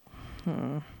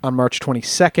 On March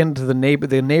 22nd,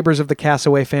 the neighbors of the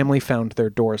Cassaway family found their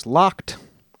doors locked.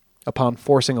 Upon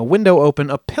forcing a window open,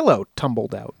 a pillow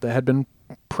tumbled out that had been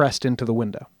pressed into the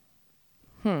window.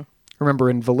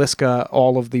 Remember, in Villisca,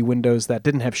 all of the windows that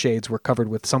didn't have shades were covered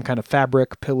with some kind of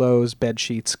fabric, pillows, bed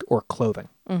sheets, or clothing.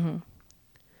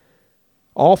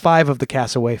 All 5 of the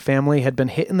Cassaway family had been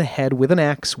hit in the head with an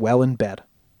axe while in bed.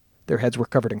 Their heads were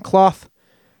covered in cloth.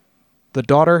 The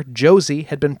daughter, Josie,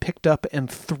 had been picked up and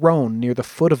thrown near the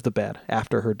foot of the bed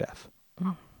after her death.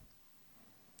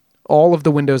 All of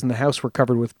the windows in the house were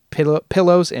covered with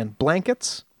pillows and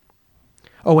blankets.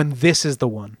 Oh, and this is the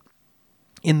one.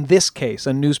 In this case,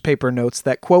 a newspaper notes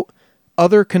that, quote,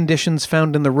 other conditions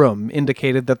found in the room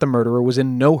indicated that the murderer was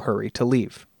in no hurry to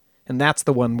leave. And that's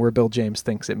the one where Bill James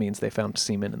thinks it means they found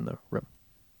semen in the room.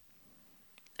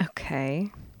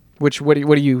 Okay. What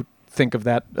do you think of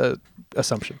that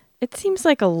assumption? It seems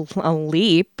like a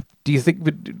leap. Do you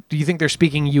think they're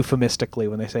speaking euphemistically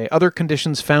when they say other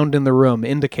conditions found in the room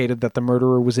indicated that the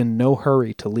murderer was in no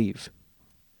hurry to leave?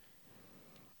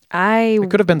 It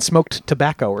could have been smoked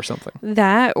tobacco or something.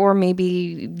 That, or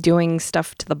maybe doing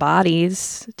stuff to the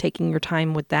bodies, taking your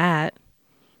time with that.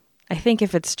 I think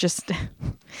if it's just,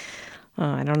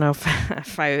 I don't know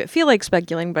if I feel like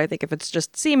speculating, but I think if it's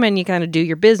just semen, you kind of do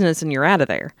your business and you're out of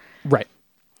there. Right.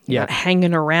 You're not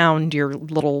hanging around your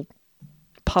little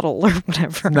puddle or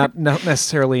whatever. Not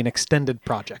necessarily an extended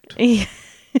project.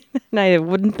 I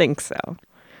wouldn't think so.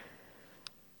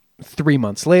 3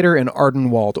 months later in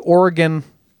Ardenwald, Oregon,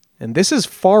 and this is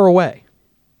far away.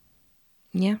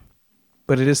 Yeah.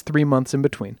 But it is 3 months in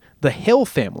between. The Hill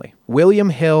family, William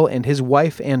Hill and his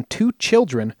wife and 2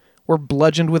 children, were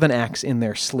bludgeoned with an axe in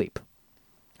their sleep.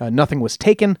 Nothing was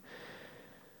taken,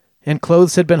 and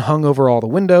clothes had been hung over all the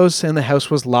windows, and the house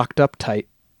was locked up tight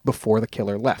before the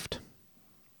killer left.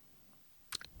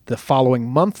 The following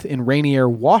month in Rainier,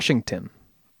 Washington,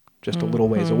 just a little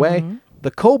ways away,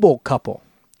 the Coble couple,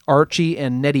 Archie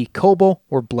and Nettie Coble,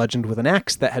 were bludgeoned with an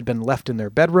axe that had been left in their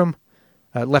bedroom.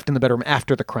 Left in the bedroom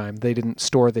after the crime. They didn't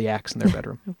store the axe in their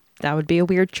bedroom. That would be a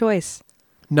weird choice.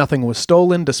 Nothing was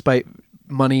stolen, despite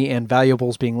money and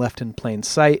valuables being left in plain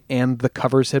sight, and the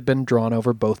covers had been drawn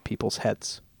over both people's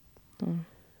heads.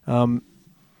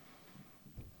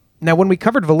 Now, when we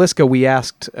covered Villisca, we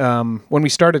asked, when we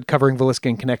started covering Villisca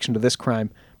in connection to this crime,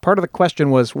 part of the question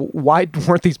was, why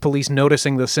weren't these police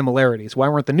noticing the similarities? Why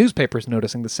weren't the newspapers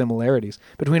noticing the similarities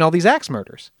between all these axe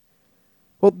murders?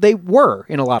 Well, they were,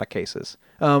 in a lot of cases.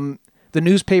 The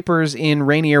newspapers in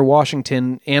Rainier,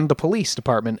 Washington, and the police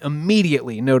department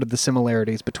immediately noted the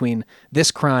similarities between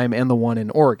this crime and the one in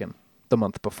Oregon the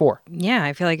month before. Yeah,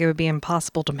 I feel like it would be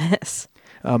impossible to miss.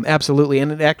 Absolutely,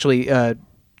 and it actually...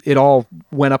 it all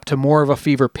went up to more of a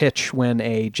fever pitch when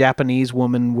a Japanese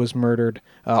woman was murdered,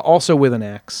 also with an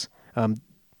axe.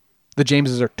 The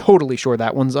Jameses are totally sure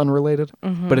that one's unrelated,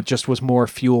 but it just was more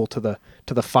fuel to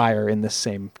the fire in this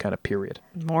same kind of period.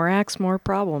 More axe, more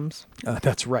problems.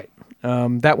 That's right.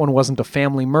 That one wasn't a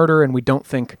family murder, and we don't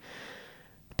think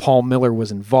Paul Miller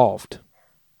was involved.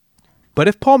 But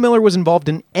if Paul Miller was involved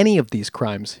in any of these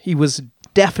crimes, he was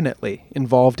definitely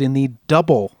involved in the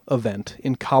double event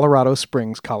in Colorado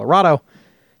Springs, Colorado,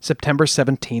 September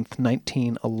 17th,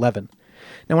 1911.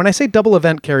 Now, when I say double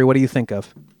event, Carrie, what do you think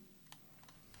of?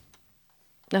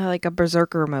 Like a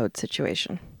berserker mode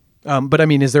situation. But I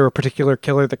mean, is there a particular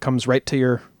killer that comes right to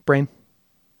your brain?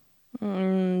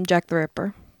 Jack the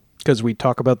Ripper. Because we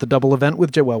talk about the double event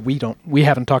with we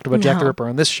haven't talked about Jack the Ripper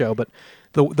on this show, but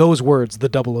those words, the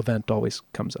double event, always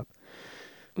comes up.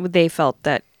 They felt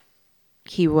that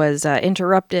he was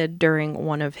interrupted during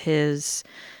one of his,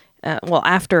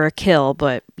 after a kill,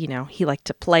 but, he liked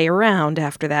to play around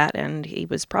after that, and he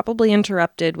was probably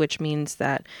interrupted, which means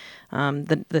that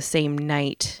the same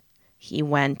night he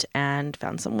went and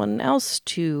found someone else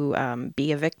to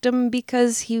be a victim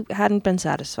because he hadn't been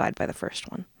satisfied by the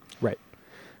first one. Right.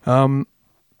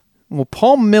 Well,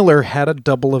 Paul Miller had a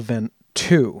double event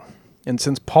too. And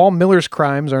since Paul Miller's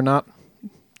crimes are not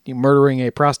murdering a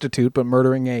prostitute, but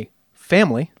murdering a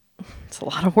family, It's a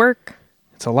lot of work.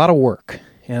 it's a lot of work.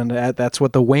 And that's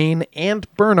what the Wayne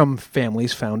and Burnham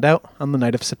families found out on the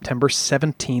night of September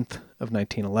 17th of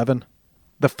 1911.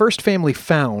 The first family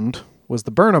found was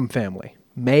the Burnham family,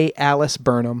 May Alice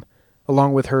Burnham,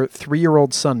 along with her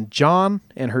 3-year-old son John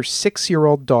and her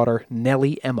 6-year-old daughter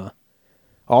Nellie Emma.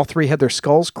 All three had their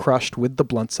skulls crushed with the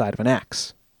blunt side of an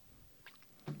axe.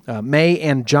 May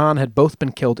and John had both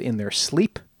been killed in their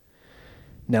sleep.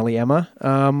 Nellie Emma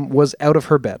was out of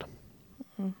her bed.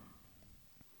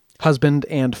 Husband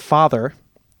and father,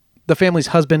 the family's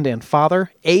husband and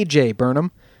father, A.J. Burnham,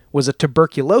 was a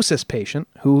tuberculosis patient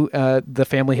who the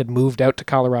family had moved out to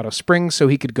Colorado Springs so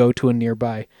he could go to a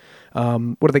nearby,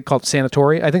 what are they called,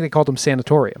 sanatorium? I think they called them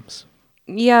sanatoriums.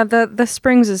 Yeah, the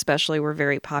springs especially were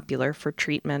very popular for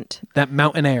treatment. That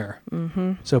mountain air.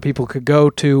 Mm-hmm. So people could go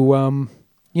to,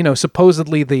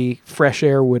 supposedly the fresh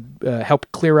air would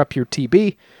help clear up your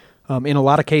TB. In a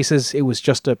lot of cases, it was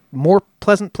just a more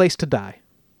pleasant place to die.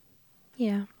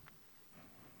 Yeah.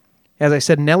 As I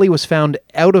said, Nellie was found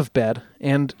out of bed,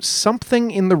 and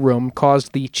something in the room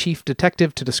caused the chief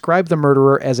detective to describe the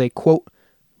murderer as a, quote,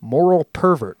 moral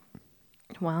pervert.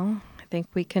 Well, I think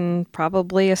we can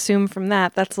probably assume from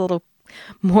that that's a little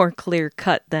more clear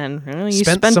cut than you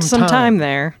spent some time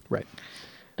there. Right.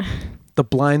 The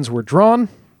blinds were drawn,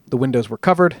 the windows were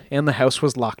covered, and the house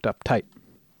was locked up tight.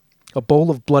 A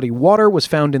bowl of bloody water was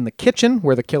found in the kitchen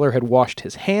where the killer had washed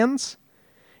his hands,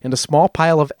 and a small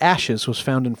pile of ashes was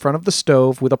found in front of the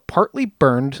stove with a partly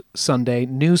burned Sunday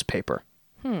newspaper.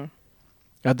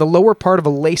 The lower part of a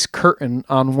lace curtain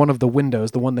on one of the windows,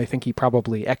 the one they think he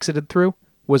probably exited through,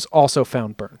 was also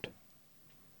found burned.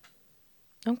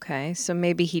 Okay, so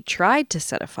maybe he tried to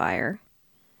set a fire,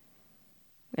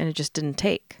 and it just didn't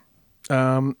take.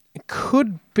 It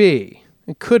could be.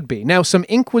 It could be. Now, some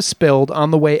ink was spilled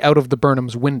on the way out of the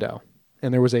Burnham's window,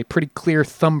 and there was a pretty clear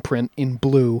thumbprint in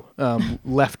blue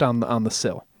left on the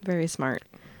sill. Very smart.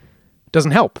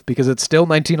 Doesn't help because it's still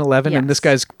 1911 and Yes. this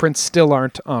guy's prints still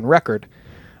aren't on record.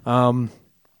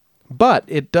 But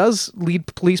it does lead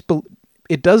police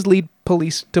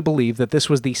to believe that this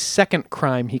was the second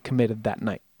crime he committed that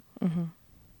night. Mm-hmm.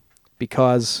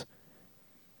 Because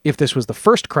if this was the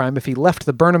first crime, if he left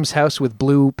the Burnham's house with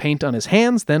blue paint on his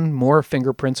hands, then more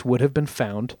fingerprints would have been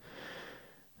found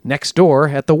next door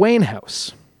at the Wayne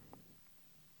house.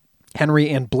 Henry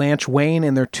and Blanche Wayne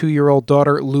and their 2-year-old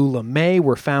daughter Lula May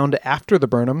were found after the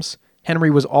Burnhams.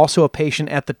 Henry was also a patient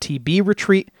at the TB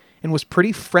retreat and was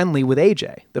pretty friendly with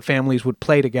AJ. The families would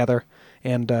play together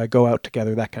and go out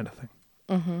together, that kind of thing.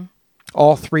 Mm-hmm.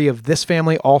 All three of this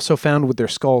family also found with their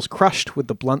skulls crushed with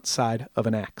the blunt side of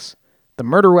an axe. The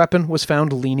murder weapon was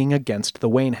found leaning against the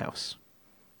Wayne house.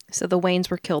 So the Waynes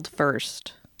were killed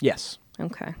first. Yes.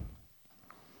 Okay.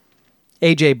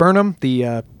 A.J. Burnham,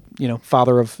 the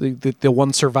father of the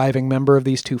one surviving member of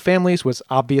these two families, was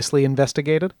obviously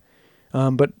investigated.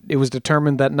 But it was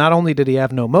determined that not only did he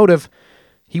have no motive,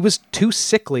 he was too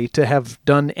sickly to have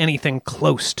done anything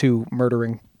close to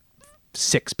murdering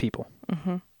 6 people.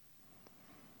 Mm-hmm.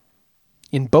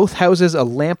 In both houses, a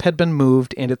lamp had been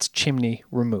moved and its chimney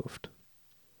removed.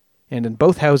 And in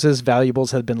both houses,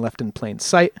 valuables had been left in plain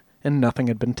sight and nothing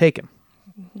had been taken.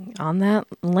 On that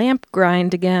lamp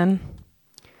grind again.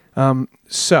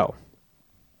 So,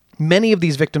 many of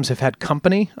these victims have had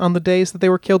company on the days that they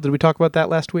were killed. Did we talk about that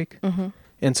last week? Mm-hmm.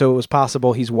 And so it was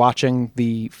possible he's watching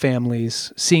the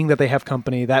families, seeing that they have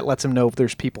company. That lets him know if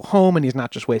there's people home and he's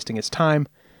not just wasting his time.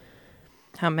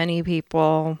 How many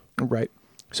people? Right.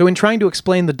 So in trying to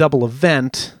explain the double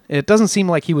event, it doesn't seem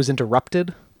like he was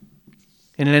interrupted.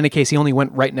 And in any case, he only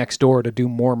went right next door to do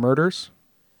more murders.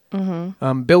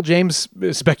 Mm-hmm. Bill James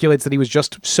speculates that he was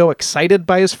just so excited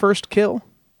by his first kill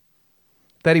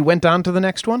that he went on to the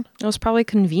next one. It was probably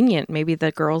convenient. Maybe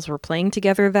the girls were playing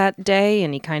together that day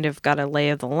and he kind of got a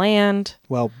lay of the land.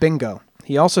 Well, bingo.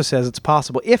 He also says it's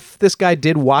possible, if this guy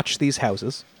did watch these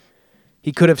houses,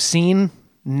 he could have seen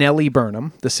Nellie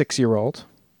Burnham, the 6-year-old,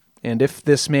 and if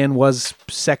this man was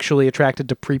sexually attracted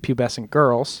to prepubescent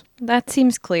girls, that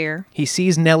seems clear. He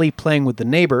sees Nellie playing with the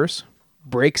neighbors,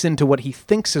 breaks into what he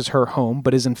thinks is her home,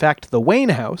 but is in fact the Wayne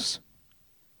house.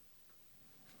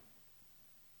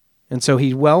 And so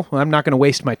I'm not going to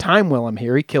waste my time while I'm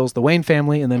here. He kills the Wayne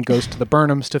family and then goes to the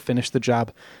Burnhams to finish the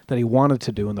job that he wanted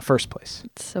to do in the first place.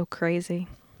 It's so crazy.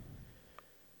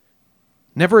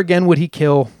 Never again would he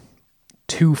kill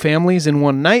 2 families in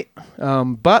one night,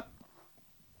 but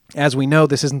as we know,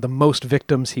 this isn't the most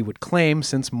victims he would claim,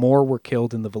 since more were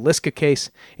killed in the Villisca case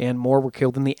and more were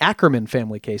killed in the Ackerman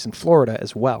family case in Florida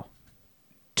as well.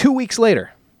 2 weeks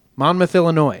later, Monmouth,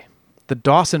 Illinois, the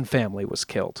Dawson family was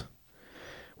killed.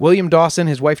 William Dawson,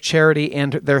 his wife Charity,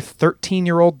 and their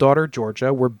 13-year-old daughter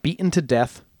Georgia were beaten to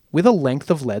death with a length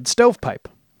of lead stovepipe,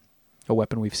 a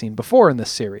weapon we've seen before in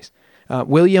this series.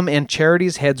 William and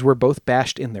Charity's heads were both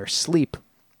bashed in their sleep.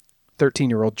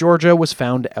 13-year-old Georgia was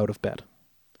found out of bed.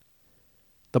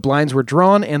 The blinds were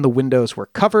drawn and the windows were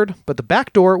covered, but the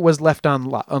back door was left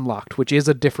unlocked, which is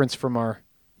a difference from our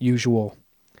usual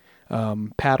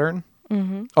pattern.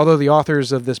 Mm-hmm. Although the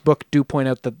authors of this book do point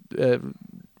out that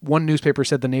one newspaper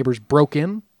said the neighbors broke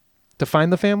in to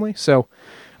find the family. So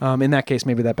in that case,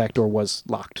 maybe that back door was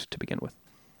locked to begin with.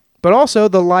 But also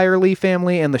the Lyerly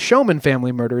family and the Showman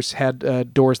family murders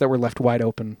had doors that were left wide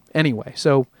open anyway.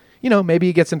 So, maybe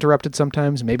it gets interrupted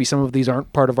sometimes. Maybe some of these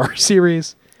aren't part of our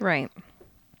series. Right.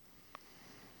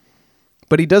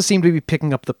 But he does seem to be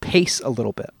picking up the pace a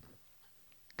little bit,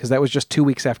 because that was just 2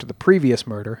 weeks after the previous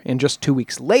murder, and just 2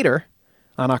 weeks later,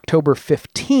 on October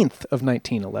 15th of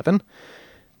 1911,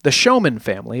 the Showman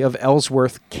family of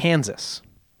Ellsworth, Kansas.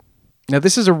 Now,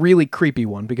 this is a really creepy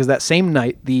one, because that same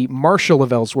night, the Marshal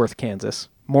of Ellsworth, Kansas,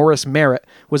 Morris Merritt,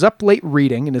 was up late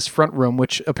reading in his front room,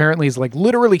 which apparently is like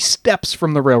literally steps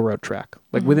from the railroad track,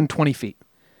 like within 20 feet.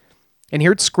 And he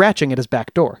heard scratching at his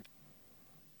back door.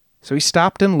 So he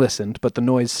stopped and listened, but the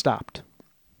noise stopped.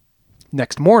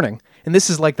 Next morning, and this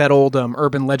is like that old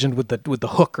urban legend with the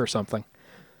hook or something,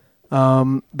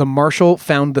 the marshal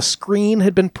found the screen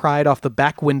had been pried off the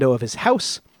back window of his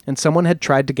house, and someone had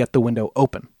tried to get the window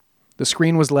open. The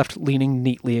screen was left leaning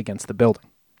neatly against the building.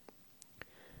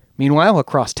 Meanwhile,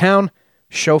 across town,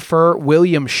 chauffeur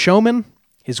William Showman,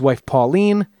 his wife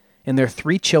Pauline, and their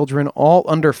 3 children, all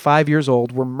under 5 years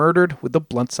old, were murdered with the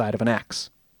blunt side of an axe.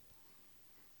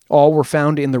 All were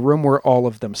found in the room where all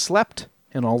of them slept,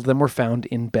 and all of them were found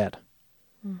in bed.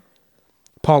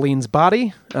 Pauline's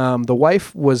body, the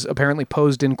wife, was apparently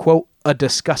posed in, quote, a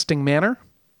disgusting manner,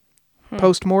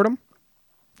 post-mortem.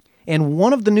 And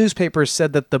one of the newspapers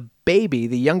said that the baby,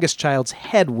 the youngest child's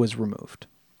head, was removed.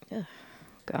 Ugh,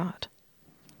 God.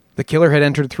 The killer had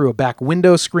entered through a back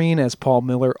window screen, as Paul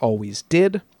Miller always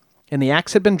did, and the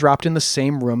axe had been dropped in the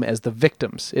same room as the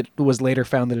victims. It was later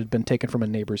found that it had been taken from a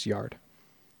neighbor's yard.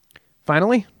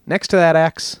 Finally, next to that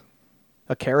axe,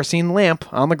 a kerosene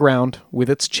lamp on the ground with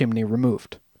its chimney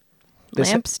removed.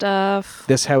 Lamp stuff.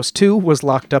 This house, too, was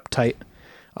locked up tight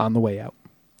on the way out.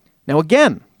 Now,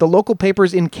 again, the local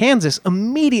papers in Kansas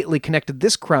immediately connected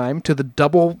this crime to the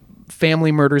double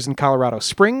family murders in Colorado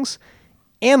Springs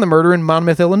and the murder in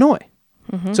Monmouth, Illinois.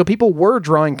 Mm-hmm. So people were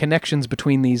drawing connections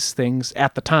between these things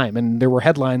at the time, and there were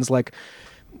headlines like,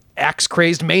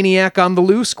 axe-crazed maniac on the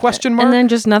loose, ? And then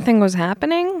just nothing was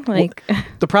happening?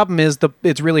 The problem is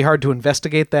it's really hard to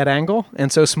investigate that angle,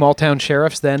 and so small-town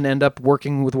sheriffs then end up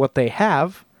working with what they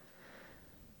have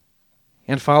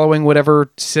and following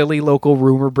whatever silly local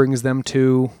rumor brings them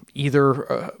to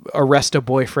either arrest a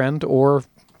boyfriend or,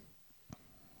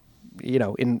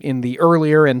 in the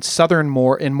earlier and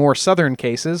more southern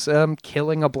cases,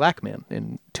 killing a black man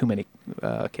in too many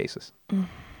cases.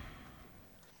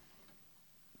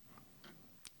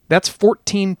 That's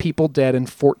 14 people dead in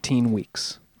 14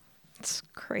 weeks. It's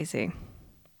crazy.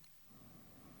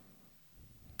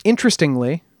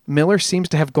 Interestingly, Miller seems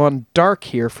to have gone dark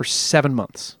here for 7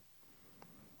 months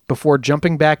before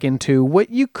jumping back into what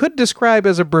you could describe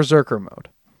as a berserker mode.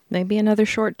 Maybe another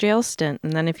short jail stint,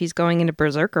 and then if he's going into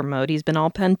berserker mode, he's been all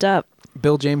pent up.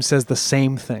 Bill James says the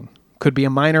same thing. Could be a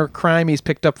minor crime he's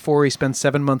picked up for. He spends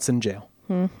 7 months in jail.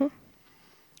 Mm-hmm.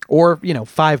 Or,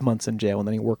 5 months in jail, and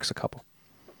then he works a couple.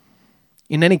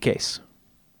 In any case,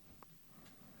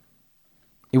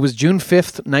 it was June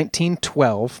 5th,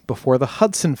 1912, before the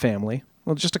Hudson family,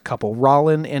 just a couple,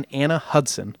 Rollin and Anna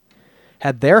Hudson,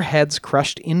 had their heads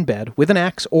crushed in bed with an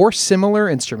axe or similar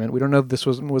instrument. We don't know if this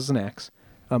was an axe,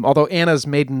 although Anna's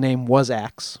maiden name was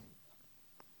Axe.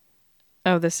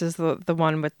 Oh, this is the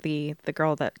one with the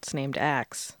girl that's named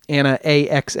Axe. Anna,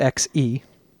 A-X-X-E.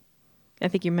 I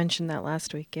think you mentioned that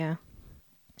last week, yeah.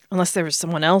 Unless there was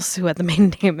someone else who had the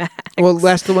maiden name Axe. Well,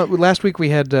 last week we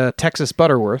had Texas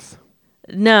Butterworth.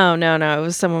 No. It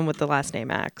was someone with the last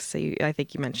name Axe. So I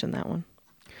think you mentioned that one.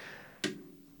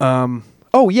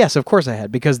 Oh, yes, of course I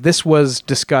had, because this was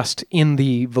discussed in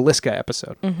the Villisca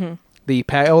episode. Mm-hmm. The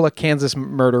Paola, Kansas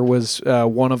murder was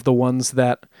one of the ones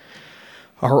that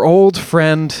our old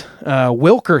friend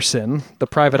Wilkerson, the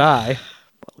private eye,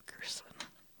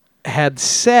 had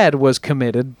said was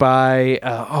committed by,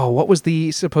 what was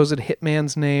the supposed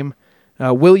hitman's name?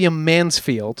 William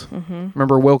Mansfield.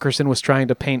 Remember, Wilkerson was trying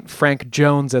to paint Frank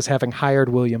Jones as having hired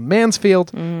William Mansfield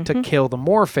to kill the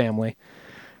Moore family.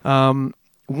 One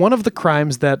of the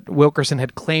crimes that Wilkerson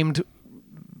had claimed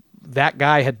that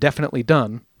guy had definitely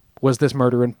done was this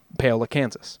murder in Paola,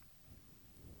 Kansas.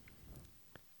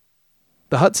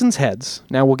 The Hudson's Heads,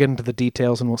 now we'll get into the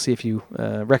details and we'll see if you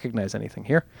recognize anything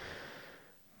here.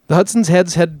 The Hudson's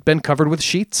Heads had been covered with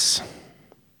sheets.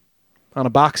 On a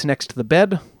box next to the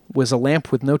bed was a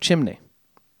lamp with no chimney.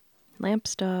 Lamp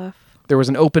stuff. There was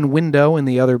an open window in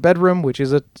the other bedroom, which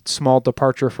is a small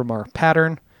departure from our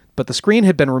pattern, but the screen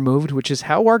had been removed, which is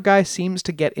how our guy seems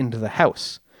to get into the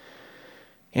house.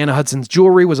 Anna Hudson's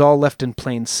jewelry was all left in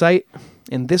plain sight,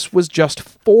 and this was just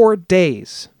 4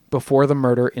 days before the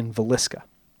murder in Villisca.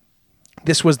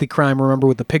 This was the crime, remember,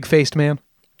 with the pig-faced man?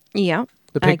 Yeah.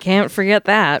 I can't forget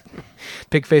that.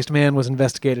 Pig-faced man was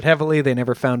investigated heavily. They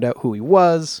never found out who he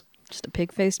was. Just a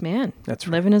pig-faced man. That's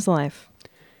right. Living his life.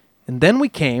 And then we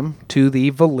came to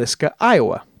the Villisca,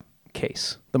 Iowa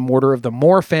case. The murder of the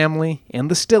Moore family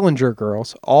and the Stillinger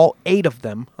girls, all 8 of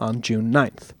them, on June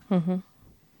 9th.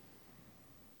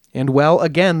 And, well,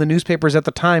 again, the newspapers at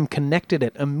the time connected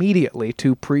it immediately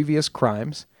to previous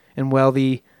crimes. And, well,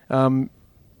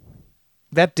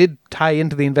 that did tie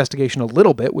into the investigation a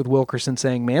little bit, with Wilkerson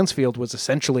saying Mansfield was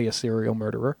essentially a serial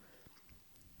murderer.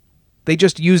 They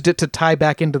just used it to tie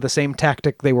back into the same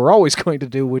tactic they were always going to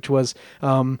do, which was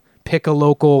pick a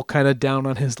local kind of down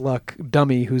on his luck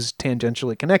dummy who's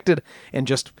tangentially connected and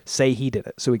just say he did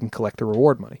it so he can collect the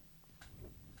reward money.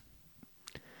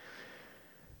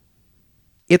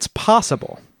 It's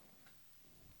possible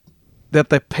that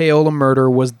the Paola murder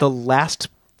was the last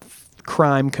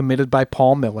crime committed by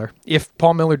Paul Miller. If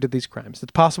Paul Miller did these crimes,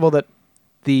 it's possible that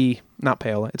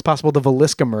it's possible the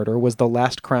Villisca murder was the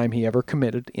last crime he ever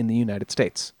committed in the United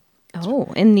States.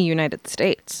 Oh, in the United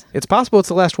States. It's possible it's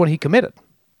the last one he committed.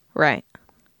 Right.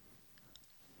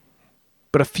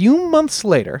 But a few months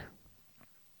later,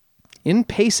 in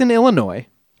Payson, Illinois,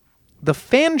 the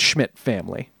Pfanschmidt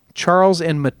family, Charles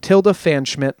and Matilda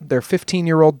Pfanschmidt, their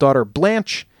 15-year-old daughter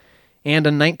Blanche, and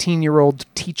a 19-year-old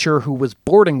teacher who was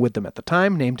boarding with them at the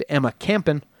time, named Emma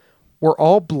Campen, were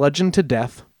all bludgeoned to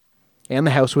death, and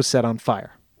the house was set on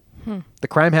fire. The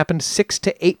crime happened 6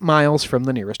 to 8 miles from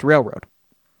the nearest railroad.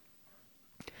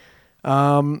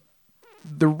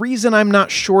 The reason I'm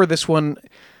not sure this one...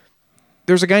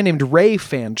 There's a guy named Ray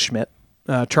Pfanschmidt,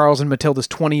 Charles and Matilda's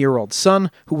 20-year-old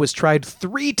son, who was tried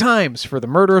 3 times for the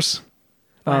murders.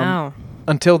 Wow.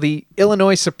 Until the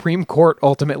Illinois Supreme Court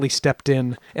ultimately stepped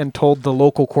in and told the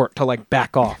local court to,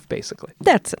 back off, basically.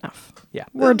 That's enough. Yeah.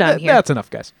 We're done here. That's enough,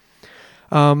 guys.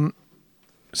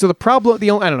 So the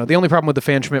only problem with the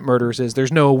Pfanschmidt murders is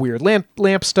there's no weird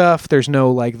lamp stuff. There's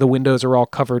no, the windows are all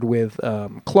covered with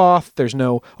cloth. There's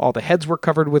no, all the heads were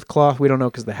covered with cloth. We don't know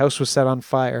because the house was set on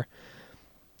fire.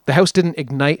 The house didn't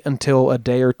ignite until a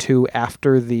day or 2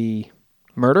 after the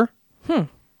murder.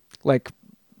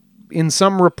 In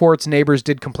some reports, neighbors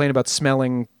did complain about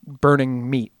smelling burning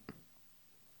meat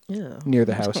near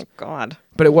the house. Oh, God.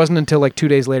 But it wasn't until 2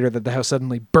 days later that the house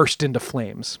suddenly burst into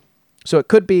flames. So it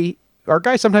could be, our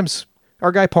guy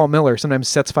Paul Miller sometimes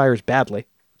sets fires badly.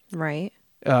 Right.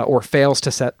 Or fails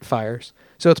to set fires.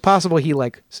 So it's possible he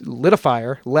lit a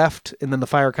fire, left, and then the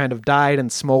fire kind of died and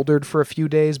smoldered for a few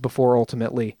days before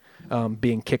ultimately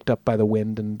being kicked up by the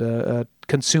wind and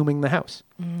consuming the house.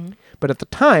 But at the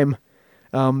time...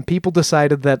 people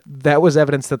decided that was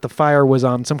evidence that the fire was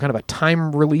on some kind of a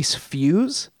time-release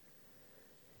fuse.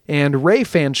 And Ray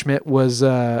Pfanschmidt was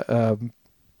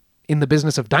in the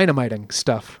business of dynamiting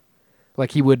stuff.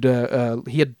 He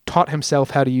had taught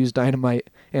himself how to use dynamite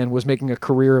and was making a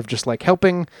career of just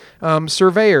helping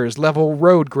surveyors level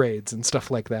road grades and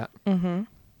stuff like that.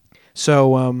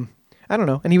 So, I don't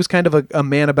know. And he was kind of a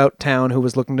man about town who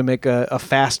was looking to make a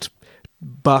fast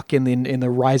buck in the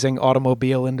rising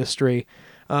automobile industry.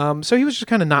 So he was just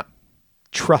kind of not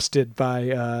trusted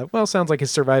by, sounds like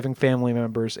his surviving family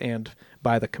members and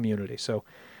by the community. So,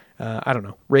 I don't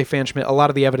know. Ray Pfanschmidt, a lot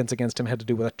of the evidence against him had to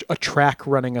do with a track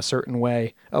running a certain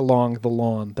way along the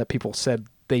lawn that people said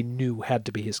they knew had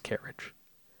to be his carriage.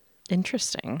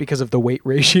 Interesting. Because of the weight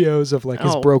ratios of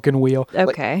his broken wheel.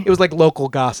 Okay. It was local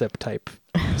gossip type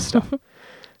stuff.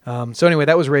 So anyway,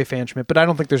 that was Ray Pfanschmidt, but I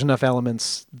don't think there's enough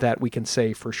elements that we can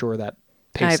say for sure that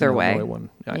Payson, Illinois one.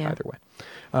 Either way.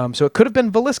 So it could have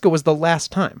been Villisca was the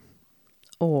last time.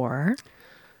 Or...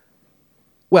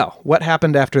 Well, what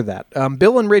happened after that?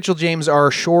 Bill and Rachel James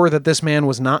are sure that this man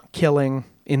was not killing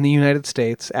in the United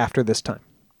States after this time.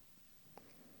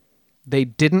 They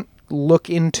didn't look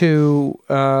into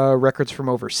records from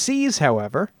overseas,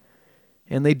 however,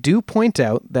 and they do point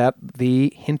out that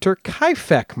the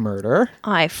Hinterkaifeck murder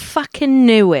I fucking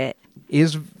knew it.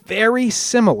 is very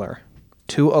similar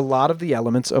to a lot of the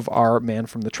elements of our Man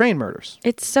from the Train murders.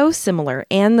 It's so similar.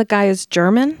 And the guy is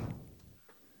German?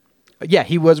 Yeah,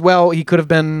 he was, well, he could have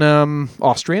been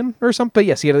Austrian or something, but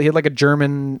yes, he had like a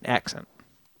German accent.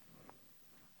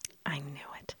 I knew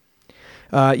it.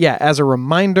 Yeah, as a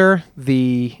reminder,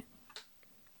 the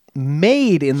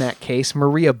maid in that case,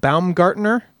 Maria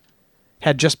Baumgartner,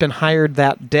 had just been hired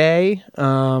that day.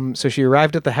 So she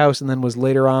arrived at the house and then was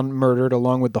later on murdered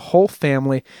along with the whole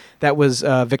family. That was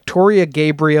Victoria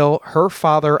Gabriel, her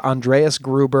father, Andreas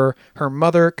Gruber, her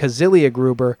mother, Kazilia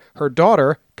Gruber, her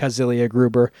daughter, Kazilia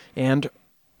Gruber, and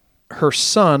her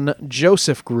son,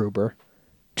 Joseph Gruber,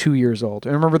 2 years old.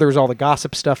 And remember, there was all the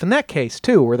gossip stuff in that case,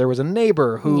 too, where there was a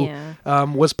neighbor who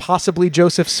was possibly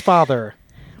Joseph's father.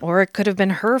 Or it could have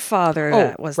been her father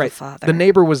that was right. the father. The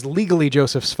neighbor was legally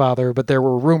Joseph's father, but there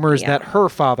were rumors that her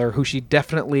father, who she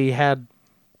definitely had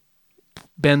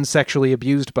been sexually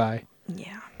abused by,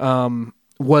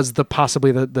 was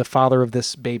possibly the father of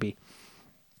this baby.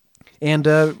 And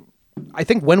I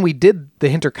think when we did the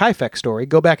Hinterkaifeck story,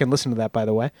 go back and listen to that, by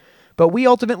the way, but we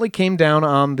ultimately came down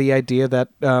on the idea that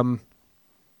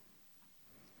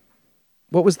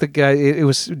what was the guy? It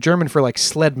was German for like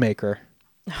sled maker.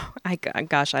 I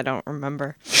don't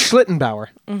remember. Schlittenbauer.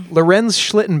 Lorenz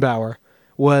Schlittenbauer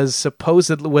was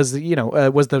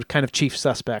the kind of chief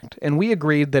suspect. And we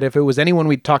agreed that if it was anyone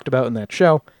we'd talked about in that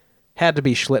show, had to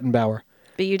be Schlittenbauer.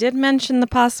 But you did mention the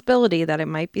possibility that it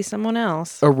might be someone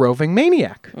else. A roving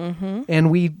maniac. Mm-hmm.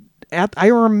 And I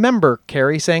remember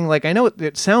Carrie saying, like, I know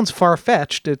it sounds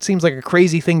far-fetched. It seems like a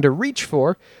crazy thing to reach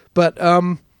for. But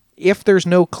if there's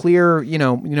no clear,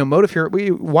 motive here,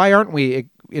 why aren't we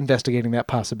investigating that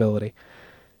possibility?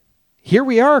 Here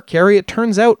we are, Carrie. It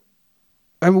turns out,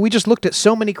 we just looked at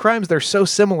so many crimes. They're so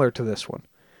similar to this one.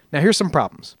 Now, here's some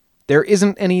problems. There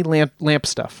isn't any lamp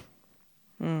stuff,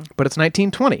 but it's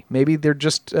 1920. Maybe they're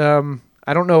just,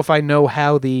 I don't know if I know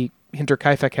how the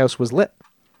Hinterkaifeck house was lit.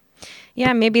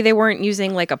 Yeah, maybe they weren't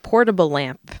using like a portable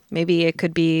lamp. Maybe it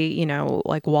could be,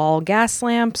 like wall gas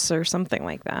lamps or something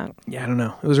like that. Yeah, I don't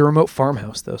know. It was a remote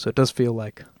farmhouse, though, so it does feel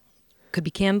like... Could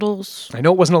be candles. I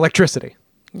know it wasn't electricity.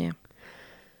 Yeah.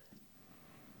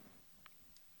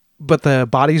 But the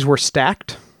bodies were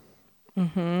stacked.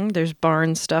 Mm-hmm. There's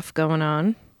barn stuff going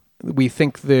on. We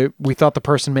thought the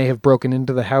person may have broken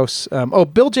into the house.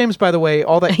 Bill James, by the way,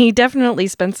 all that... He definitely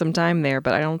spent some time there,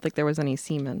 but I don't think there was any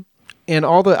semen. And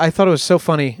I thought it was so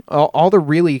funny, all the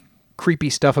really creepy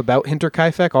stuff about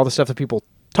Hinterkaifeck, all the stuff that people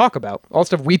talk about, all the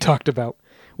stuff we talked about,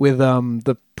 with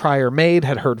the prior maid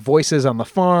had heard voices on the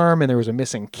farm, and there was a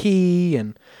missing key,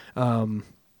 and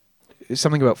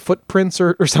something about footprints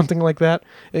or something like that.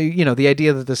 The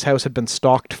idea that this house had been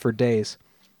stalked for days.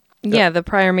 Yeah, the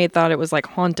prior maid thought it was like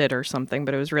haunted or something,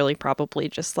 but it was really probably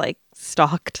just like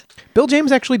stalked. Bill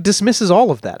James actually dismisses all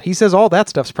of that. He says all that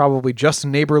stuff's probably just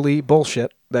neighborly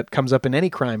bullshit that comes up in any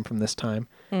crime from this time.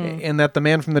 And that the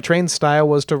Man from the Train style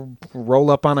was to roll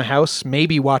up on a house,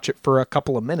 maybe watch it for a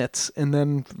couple of minutes, and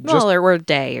then or a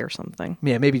day or something.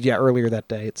 Yeah, earlier that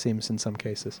day, it seems, in some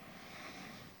cases.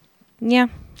 Yeah,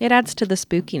 it adds to the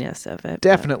spookiness of it.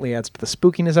 Definitely adds to the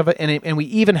spookiness of it. And we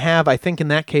even have, I think in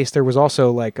that case, there was also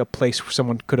like a place where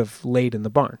someone could have laid in the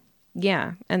barn.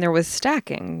 Yeah, and there was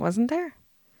stacking, wasn't there?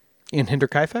 In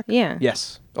Hinterkaifeck? Yeah.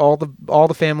 Yes. All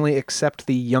the family except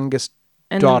the youngest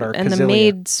daughter, and Kazilia. the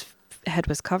maid's head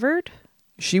was covered?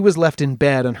 She was left in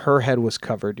bed and her head was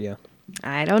covered, yeah.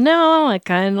 I don't know. I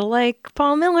kind of like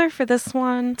Paul Miller for this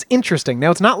one. It's interesting.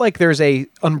 Now, it's not like there's a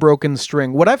unbroken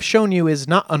string. What I've shown you is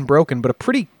not unbroken, but a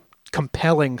pretty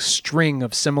compelling string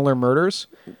of similar murders.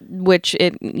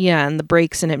 And the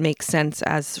breaks in it makes sense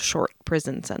as short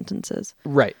prison sentences.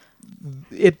 Right.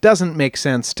 It doesn't make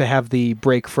sense to have the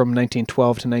break from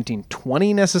 1912 to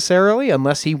 1920 necessarily,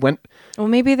 unless he went... Well,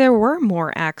 maybe there were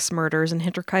more axe murders, and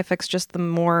Hinterkaifeck's just the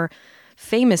more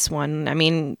famous one. I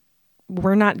mean...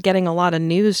 We're not getting a lot of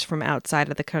news from outside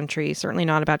of the country, certainly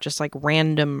not about just like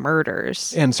random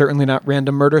murders. And certainly not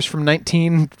random murders from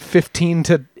 1915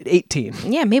 to 18.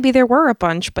 Yeah, maybe there were a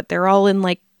bunch, but they're all in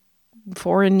like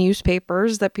foreign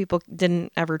newspapers that people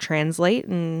didn't ever translate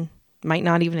and might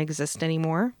not even exist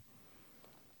anymore.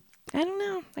 I don't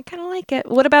know. I kind of like it.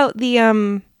 What about the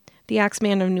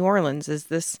Axeman of New Orleans? Is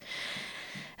this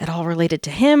at all related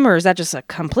to him, or is that just a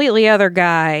completely other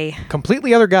guy?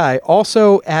 Completely other guy,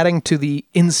 also adding to the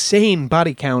insane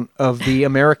body count of the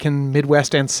American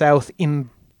Midwest and South in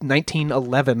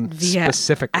 1911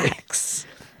 specifically. Axe.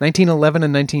 1911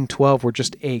 and 1912 were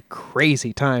just a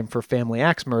crazy time for family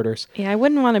axe murders. Yeah, I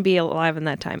wouldn't want to be alive in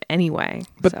that time anyway.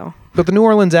 But the New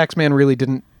Orleans Axeman really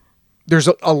didn't. There's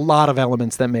a lot of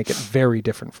elements that make it very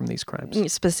different from these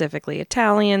crimes. Specifically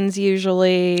Italians,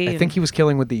 usually. I think he was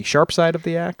killing with the sharp side of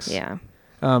the axe. Yeah.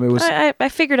 It was. I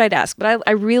figured I'd ask, but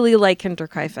I really like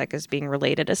Hinterkaifeck as being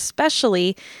related,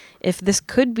 especially if this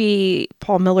could be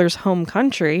Paul Miller's home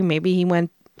country. Maybe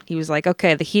he was like,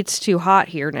 okay, the heat's too hot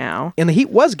here now. And the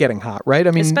heat was getting hot, right?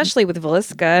 I mean, especially with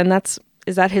Villisca, and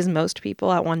is that his most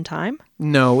people at one time?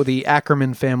 No, the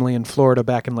Ackerman family in Florida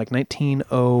back in like 1900.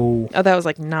 Oh, that was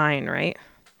like 9, right?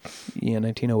 Yeah,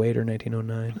 1908 or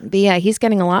 1909. But yeah, he's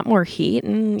getting a lot more heat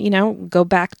and, go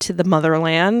back to the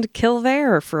motherland, kill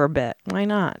there for a bit. Why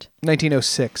not?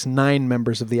 1906, 9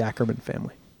 members of the Ackerman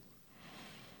family.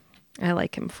 I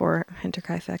like him for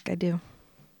Hinterkaifeck, I do.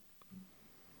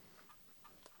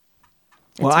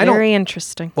 It's very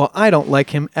interesting. Well, I don't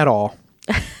like him at all.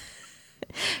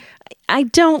 I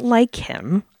don't like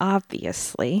him,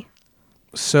 obviously.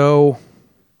 So,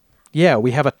 yeah,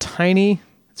 we have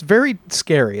it's very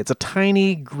scary. It's a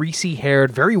tiny,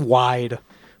 greasy-haired, very wide,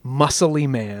 muscly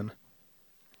man.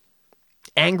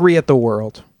 Angry at the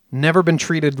world. Never been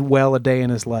treated well a day in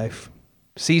his life.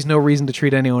 Sees no reason to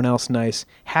treat anyone else nice.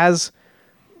 Has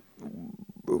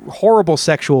horrible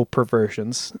sexual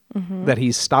perversions that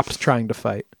he's stopped trying to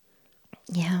fight.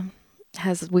 Yeah.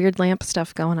 Has weird lamp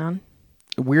stuff going on.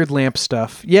 Weird lamp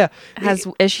stuff. Yeah. Has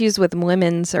issues with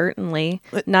women, certainly.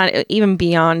 Not even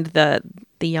beyond the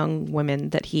young women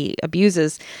that he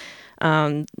abuses.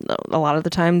 A lot of the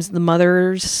times the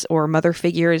mothers or mother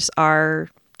figures are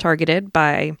targeted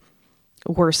by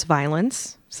worse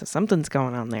violence. So something's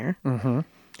going on there.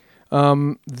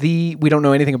 We don't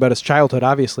know anything about his childhood,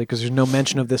 obviously, because there's no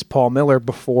mention of this Paul Miller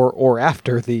before or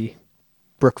after the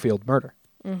Brookfield murder.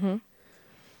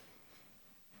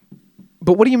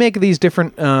 But what do you make of these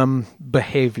different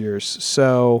behaviors?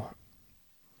 So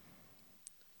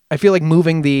I feel like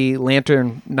moving the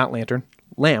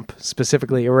lamp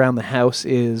specifically around the house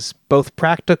is both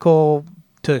practical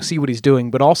to see what he's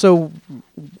doing, but also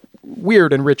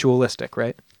weird and ritualistic,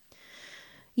 right?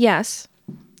 Yes.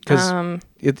 Because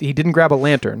he didn't grab a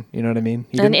lantern, you know what I mean?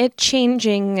 It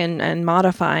changing and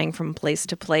modifying from place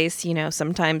to place.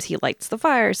 Sometimes he lights the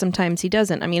fire, sometimes he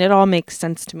doesn't. I mean, it all makes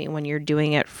sense to me when you're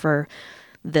doing it for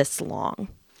this long.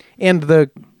 And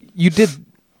you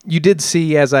did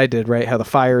see, as I did, right, how the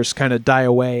fires kind of die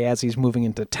away as he's moving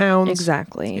into towns.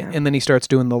 Exactly. Yeah. And then he starts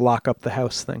doing the lock up the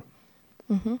house thing.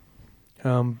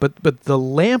 But the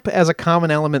lamp as a common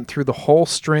element through the whole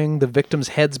string, the victims'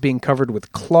 heads being covered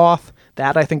with cloth,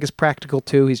 that I think is practical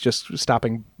too. He's just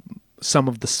stopping some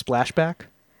of the splashback.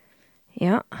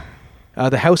 Yeah.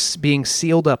 The house being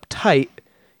sealed up tight,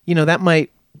 that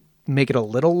might make it a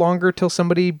little longer till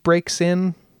somebody breaks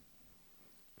in.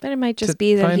 But it might just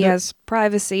be that he has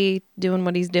privacy doing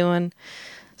what he's doing,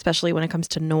 especially when it comes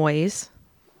to noise.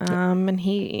 And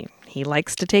he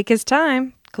likes to take his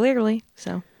time, clearly.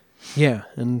 So. Yeah,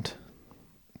 and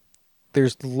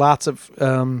there's lots of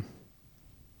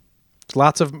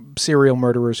serial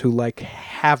murderers who like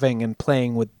having and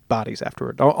playing with bodies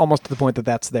afterward, almost to the point that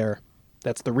that's the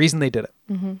reason they did it.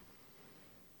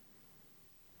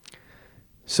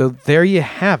 So there you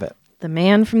have it. The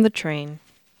man from the train.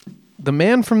 The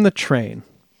man from the train.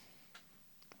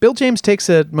 Bill James takes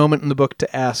a moment in the book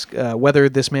to ask whether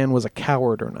this man was a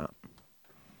coward or not.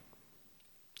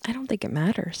 I don't think it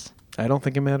matters. I don't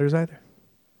think it matters either.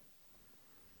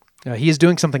 He is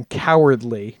doing something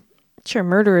cowardly. Sure,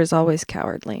 murder is always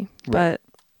cowardly, right. But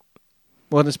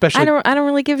well, especially I don't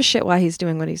really give a shit why he's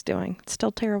doing what he's doing. It's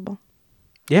still terrible.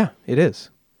 Yeah, it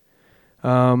is.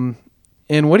 And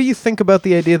what do you think about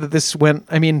the idea that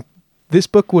this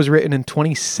book was written in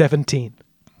 2017,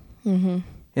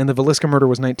 and the Villisca murder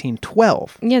was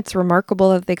 1912. Yeah, it's remarkable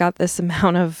that they got this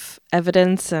amount of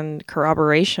evidence and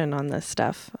corroboration on this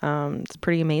stuff. It's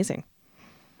pretty amazing.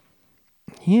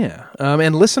 Yeah.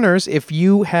 And listeners, if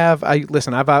you have...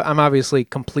 I'm obviously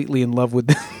completely in love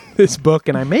with this book,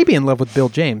 and I may be in love with Bill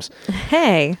James.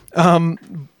 Hey.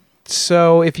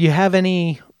 So if you have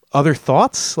any other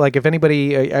thoughts, like if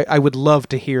anybody... I would love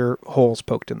to hear holes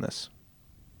poked in this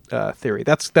theory.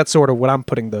 That's sort of what I'm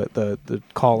putting the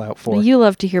call out for. You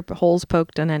love to hear holes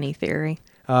poked in any theory.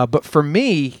 But for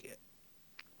me...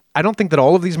 I don't think that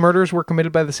all of these murders were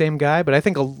committed by the same guy, but I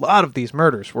think a lot of these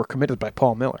murders were committed by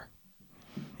Paul Miller,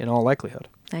 in all likelihood.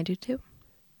 I do too.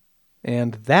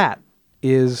 And that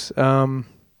is, Bill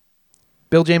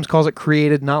James calls it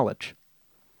created knowledge.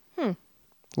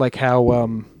 Like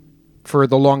how, for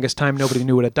the longest time, nobody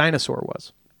knew what a dinosaur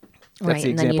was. That's Right, the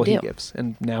and then example you he do. gives.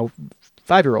 And now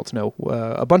 5-year-olds know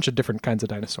a bunch of different kinds of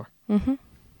dinosaur. Mm-hmm. You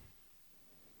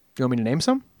want me to name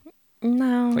some?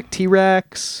 No. Like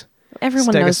T-Rex,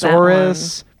 Everyone knows that one.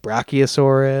 Stegosaurus,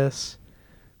 Brachiosaurus,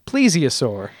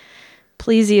 Plesiosaur.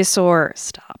 Plesiosaur.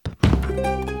 Stop.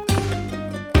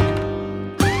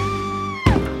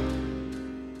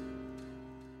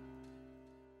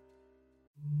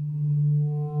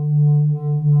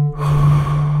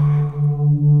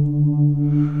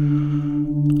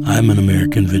 I'm an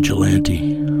American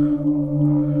vigilante.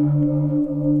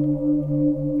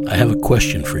 I have a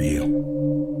question for you.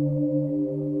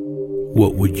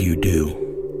 What would you do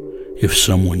if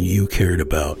someone you cared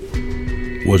about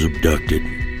was abducted,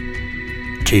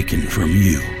 taken from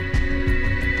you?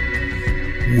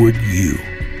 Would you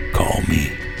call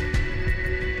me?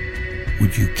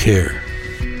 Would you care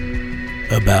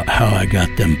about how I got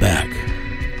them back?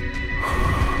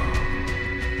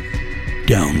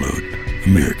 Download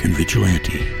American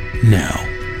Vigilante now.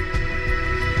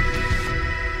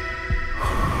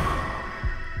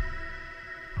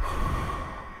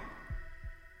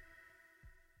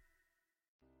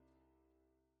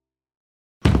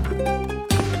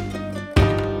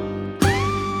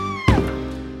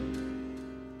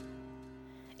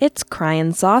 It's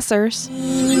Crying Saucers.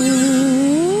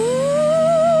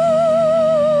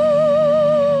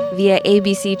 Via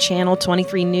ABC Channel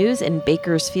 23 News in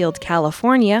Bakersfield,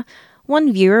 California,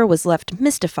 one viewer was left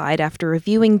mystified after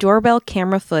reviewing doorbell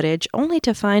camera footage only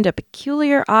to find a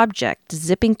peculiar object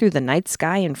zipping through the night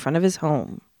sky in front of his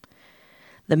home.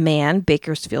 The man,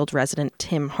 Bakersfield resident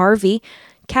Tim Harvey,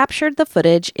 captured the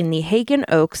footage in the Hagen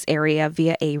Oaks area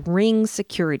via a Ring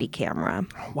security camera.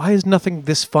 Why is nothing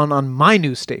this fun on my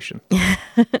news station?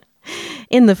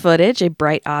 In the footage, a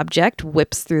bright object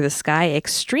whips through the sky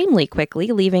extremely quickly,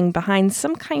 leaving behind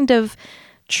some kind of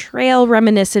trail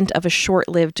reminiscent of a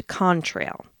short-lived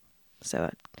contrail.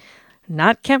 So,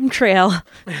 not chemtrail.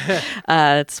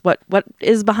 It's what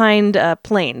is behind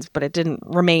planes, but it didn't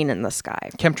remain in the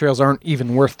sky. Chemtrails aren't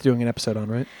even worth doing an episode on,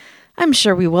 right? I'm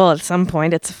sure we will at some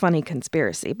point. It's a funny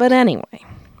conspiracy. But anyway,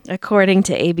 according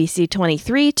to ABC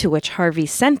 23, to which Harvey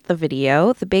sent the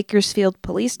video, the Bakersfield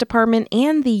Police Department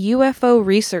and the UFO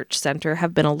Research Center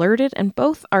have been alerted, and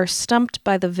both are stumped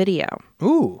by the video.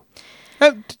 Ooh.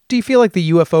 Do you feel like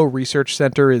the UFO Research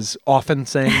Center is often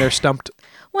saying they're stumped?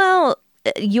 Well,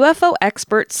 UFO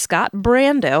expert Scott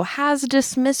Brando has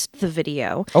dismissed the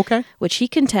video, Okay. which he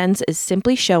contends is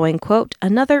simply showing, quote,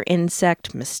 another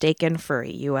insect mistaken for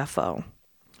a UFO.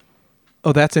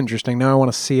 Oh, that's interesting. Now I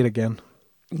want to see it again.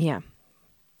 Yeah.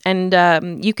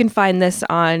 And you can find this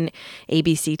on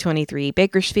ABC 23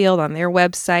 Bakersfield on their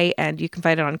website, and you can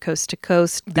find it on Coast to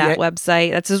Coast, that website.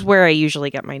 That's just where I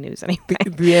usually get my news anyway.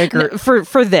 The anchor...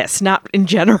 For this, not in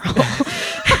general.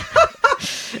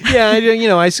 Yeah, you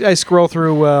know, I scroll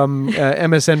through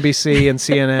MSNBC and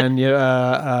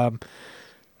CNN,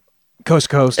 Coast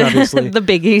to Coast, obviously. The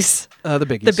biggies. The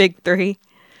biggies. The big three.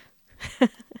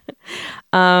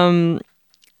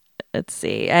 Let's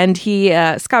see. And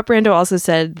Scott Brando also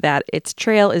said that its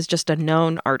trail is just a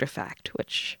known artifact,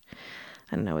 which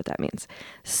I don't know what that means.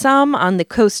 Some on the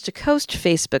Coast to Coast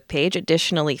Facebook page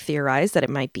additionally theorized that it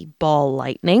might be ball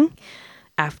lightning,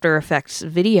 After Effects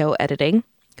video editing,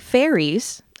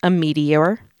 fairies, a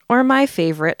meteor, or my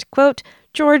favorite, quote,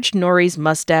 George Norrie's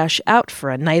mustache out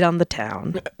for a night on the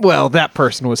town. Well, that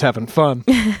person was having fun.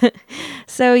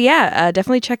 So yeah,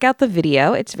 definitely check out the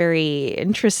video. It's very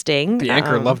interesting. The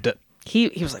anchor loved it. He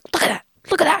was like, look at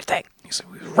that thing. He said,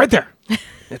 right there.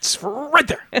 It's right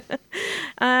there.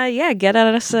 Yeah, get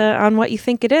at us on what you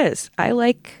think it is. I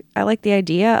like the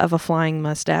idea of a flying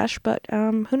mustache, but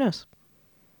who knows?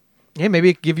 Yeah,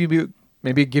 maybe give you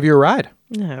a ride.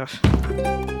 No.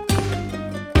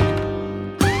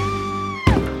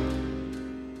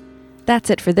 That's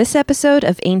it for this episode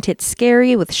of Ain't It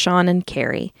Scary with Sean and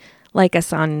Carrie. Like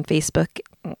us on Facebook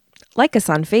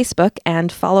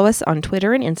and follow us on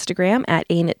Twitter and Instagram at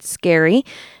Ain't It Scary,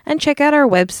 and check out our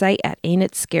website at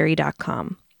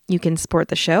ain'titscary.com. You can support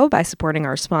the show by supporting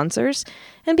our sponsors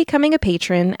and becoming a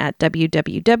patron at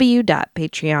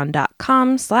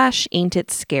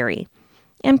www.patreon.com/ain'titscary.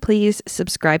 And please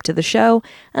subscribe to the show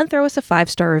and throw us a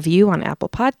 5-star review on Apple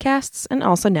Podcasts and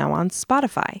also now on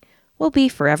Spotify. We'll be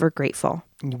forever grateful.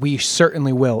 We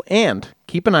certainly will. And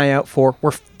keep an eye out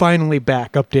we're finally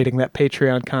back updating that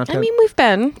Patreon content. I mean,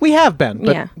 we have been.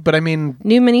 But, but I mean...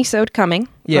 New mini-sode coming.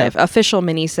 Yeah. Official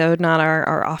mini-sode, not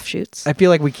our offshoots. I feel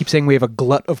like we keep saying we have a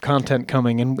glut of content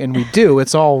coming, and we do.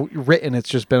 It's all written. It's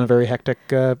just been a very hectic...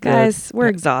 Guys, we're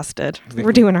exhausted.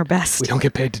 We're doing our best. We don't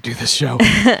get paid to do this show.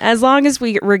 As long as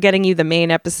we're getting you the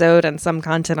main episode and some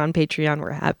content on Patreon,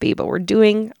 we're happy, but we're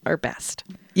doing our best.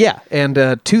 Yeah, and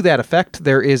to that effect,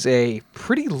 there is a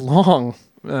pretty long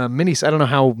mini. I don't know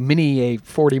how mini a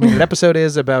 40-minute episode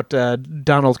is about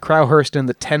Donald Crowhurst and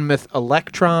the Tenmouth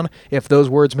Electron. If those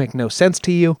words make no sense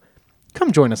to you,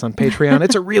 come join us on Patreon.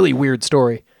 It's a really weird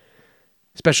story.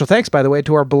 Special thanks, by the way,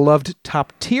 to our beloved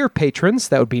top-tier patrons.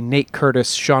 That would be Nate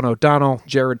Curtis, Sean O'Donnell,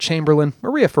 Jared Chamberlain,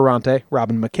 Maria Ferrante,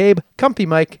 Robin McCabe, Comfy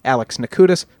Mike, Alex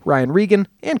Nakutis, Ryan Regan,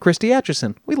 and Christy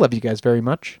Atchison. We love you guys very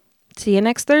much. See you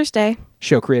next Thursday.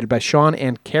 Show created by Sean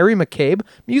and Carrie McCabe.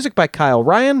 Music by Kyle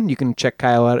Ryan. You can check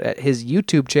Kyle out at his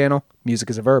YouTube channel, Music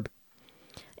is a Verb.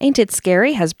 Ain't It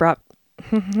Scary has brought...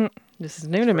 This is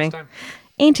new to me.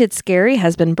 Ain't It Scary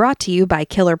has been brought to you by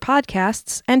Killer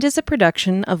Podcasts and is a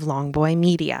production of Longboy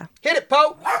Media. Hit it,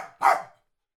 Poe!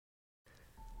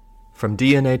 From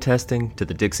DNA testing to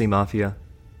the Dixie Mafia,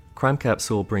 Crime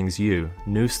Capsule brings you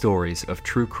new stories of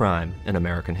true crime in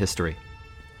American history.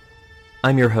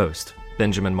 I'm your host,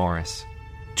 Benjamin Morris.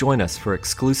 Join us for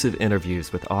exclusive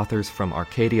interviews with authors from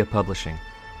Arcadia Publishing,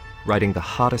 writing the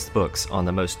hottest books on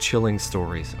the most chilling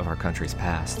stories of our country's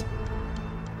past.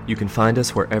 You can find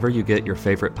us wherever you get your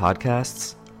favorite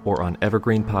podcasts or on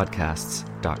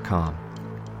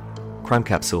evergreenpodcasts.com. Crime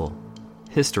Capsule.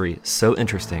 History so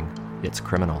interesting, it's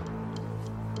criminal.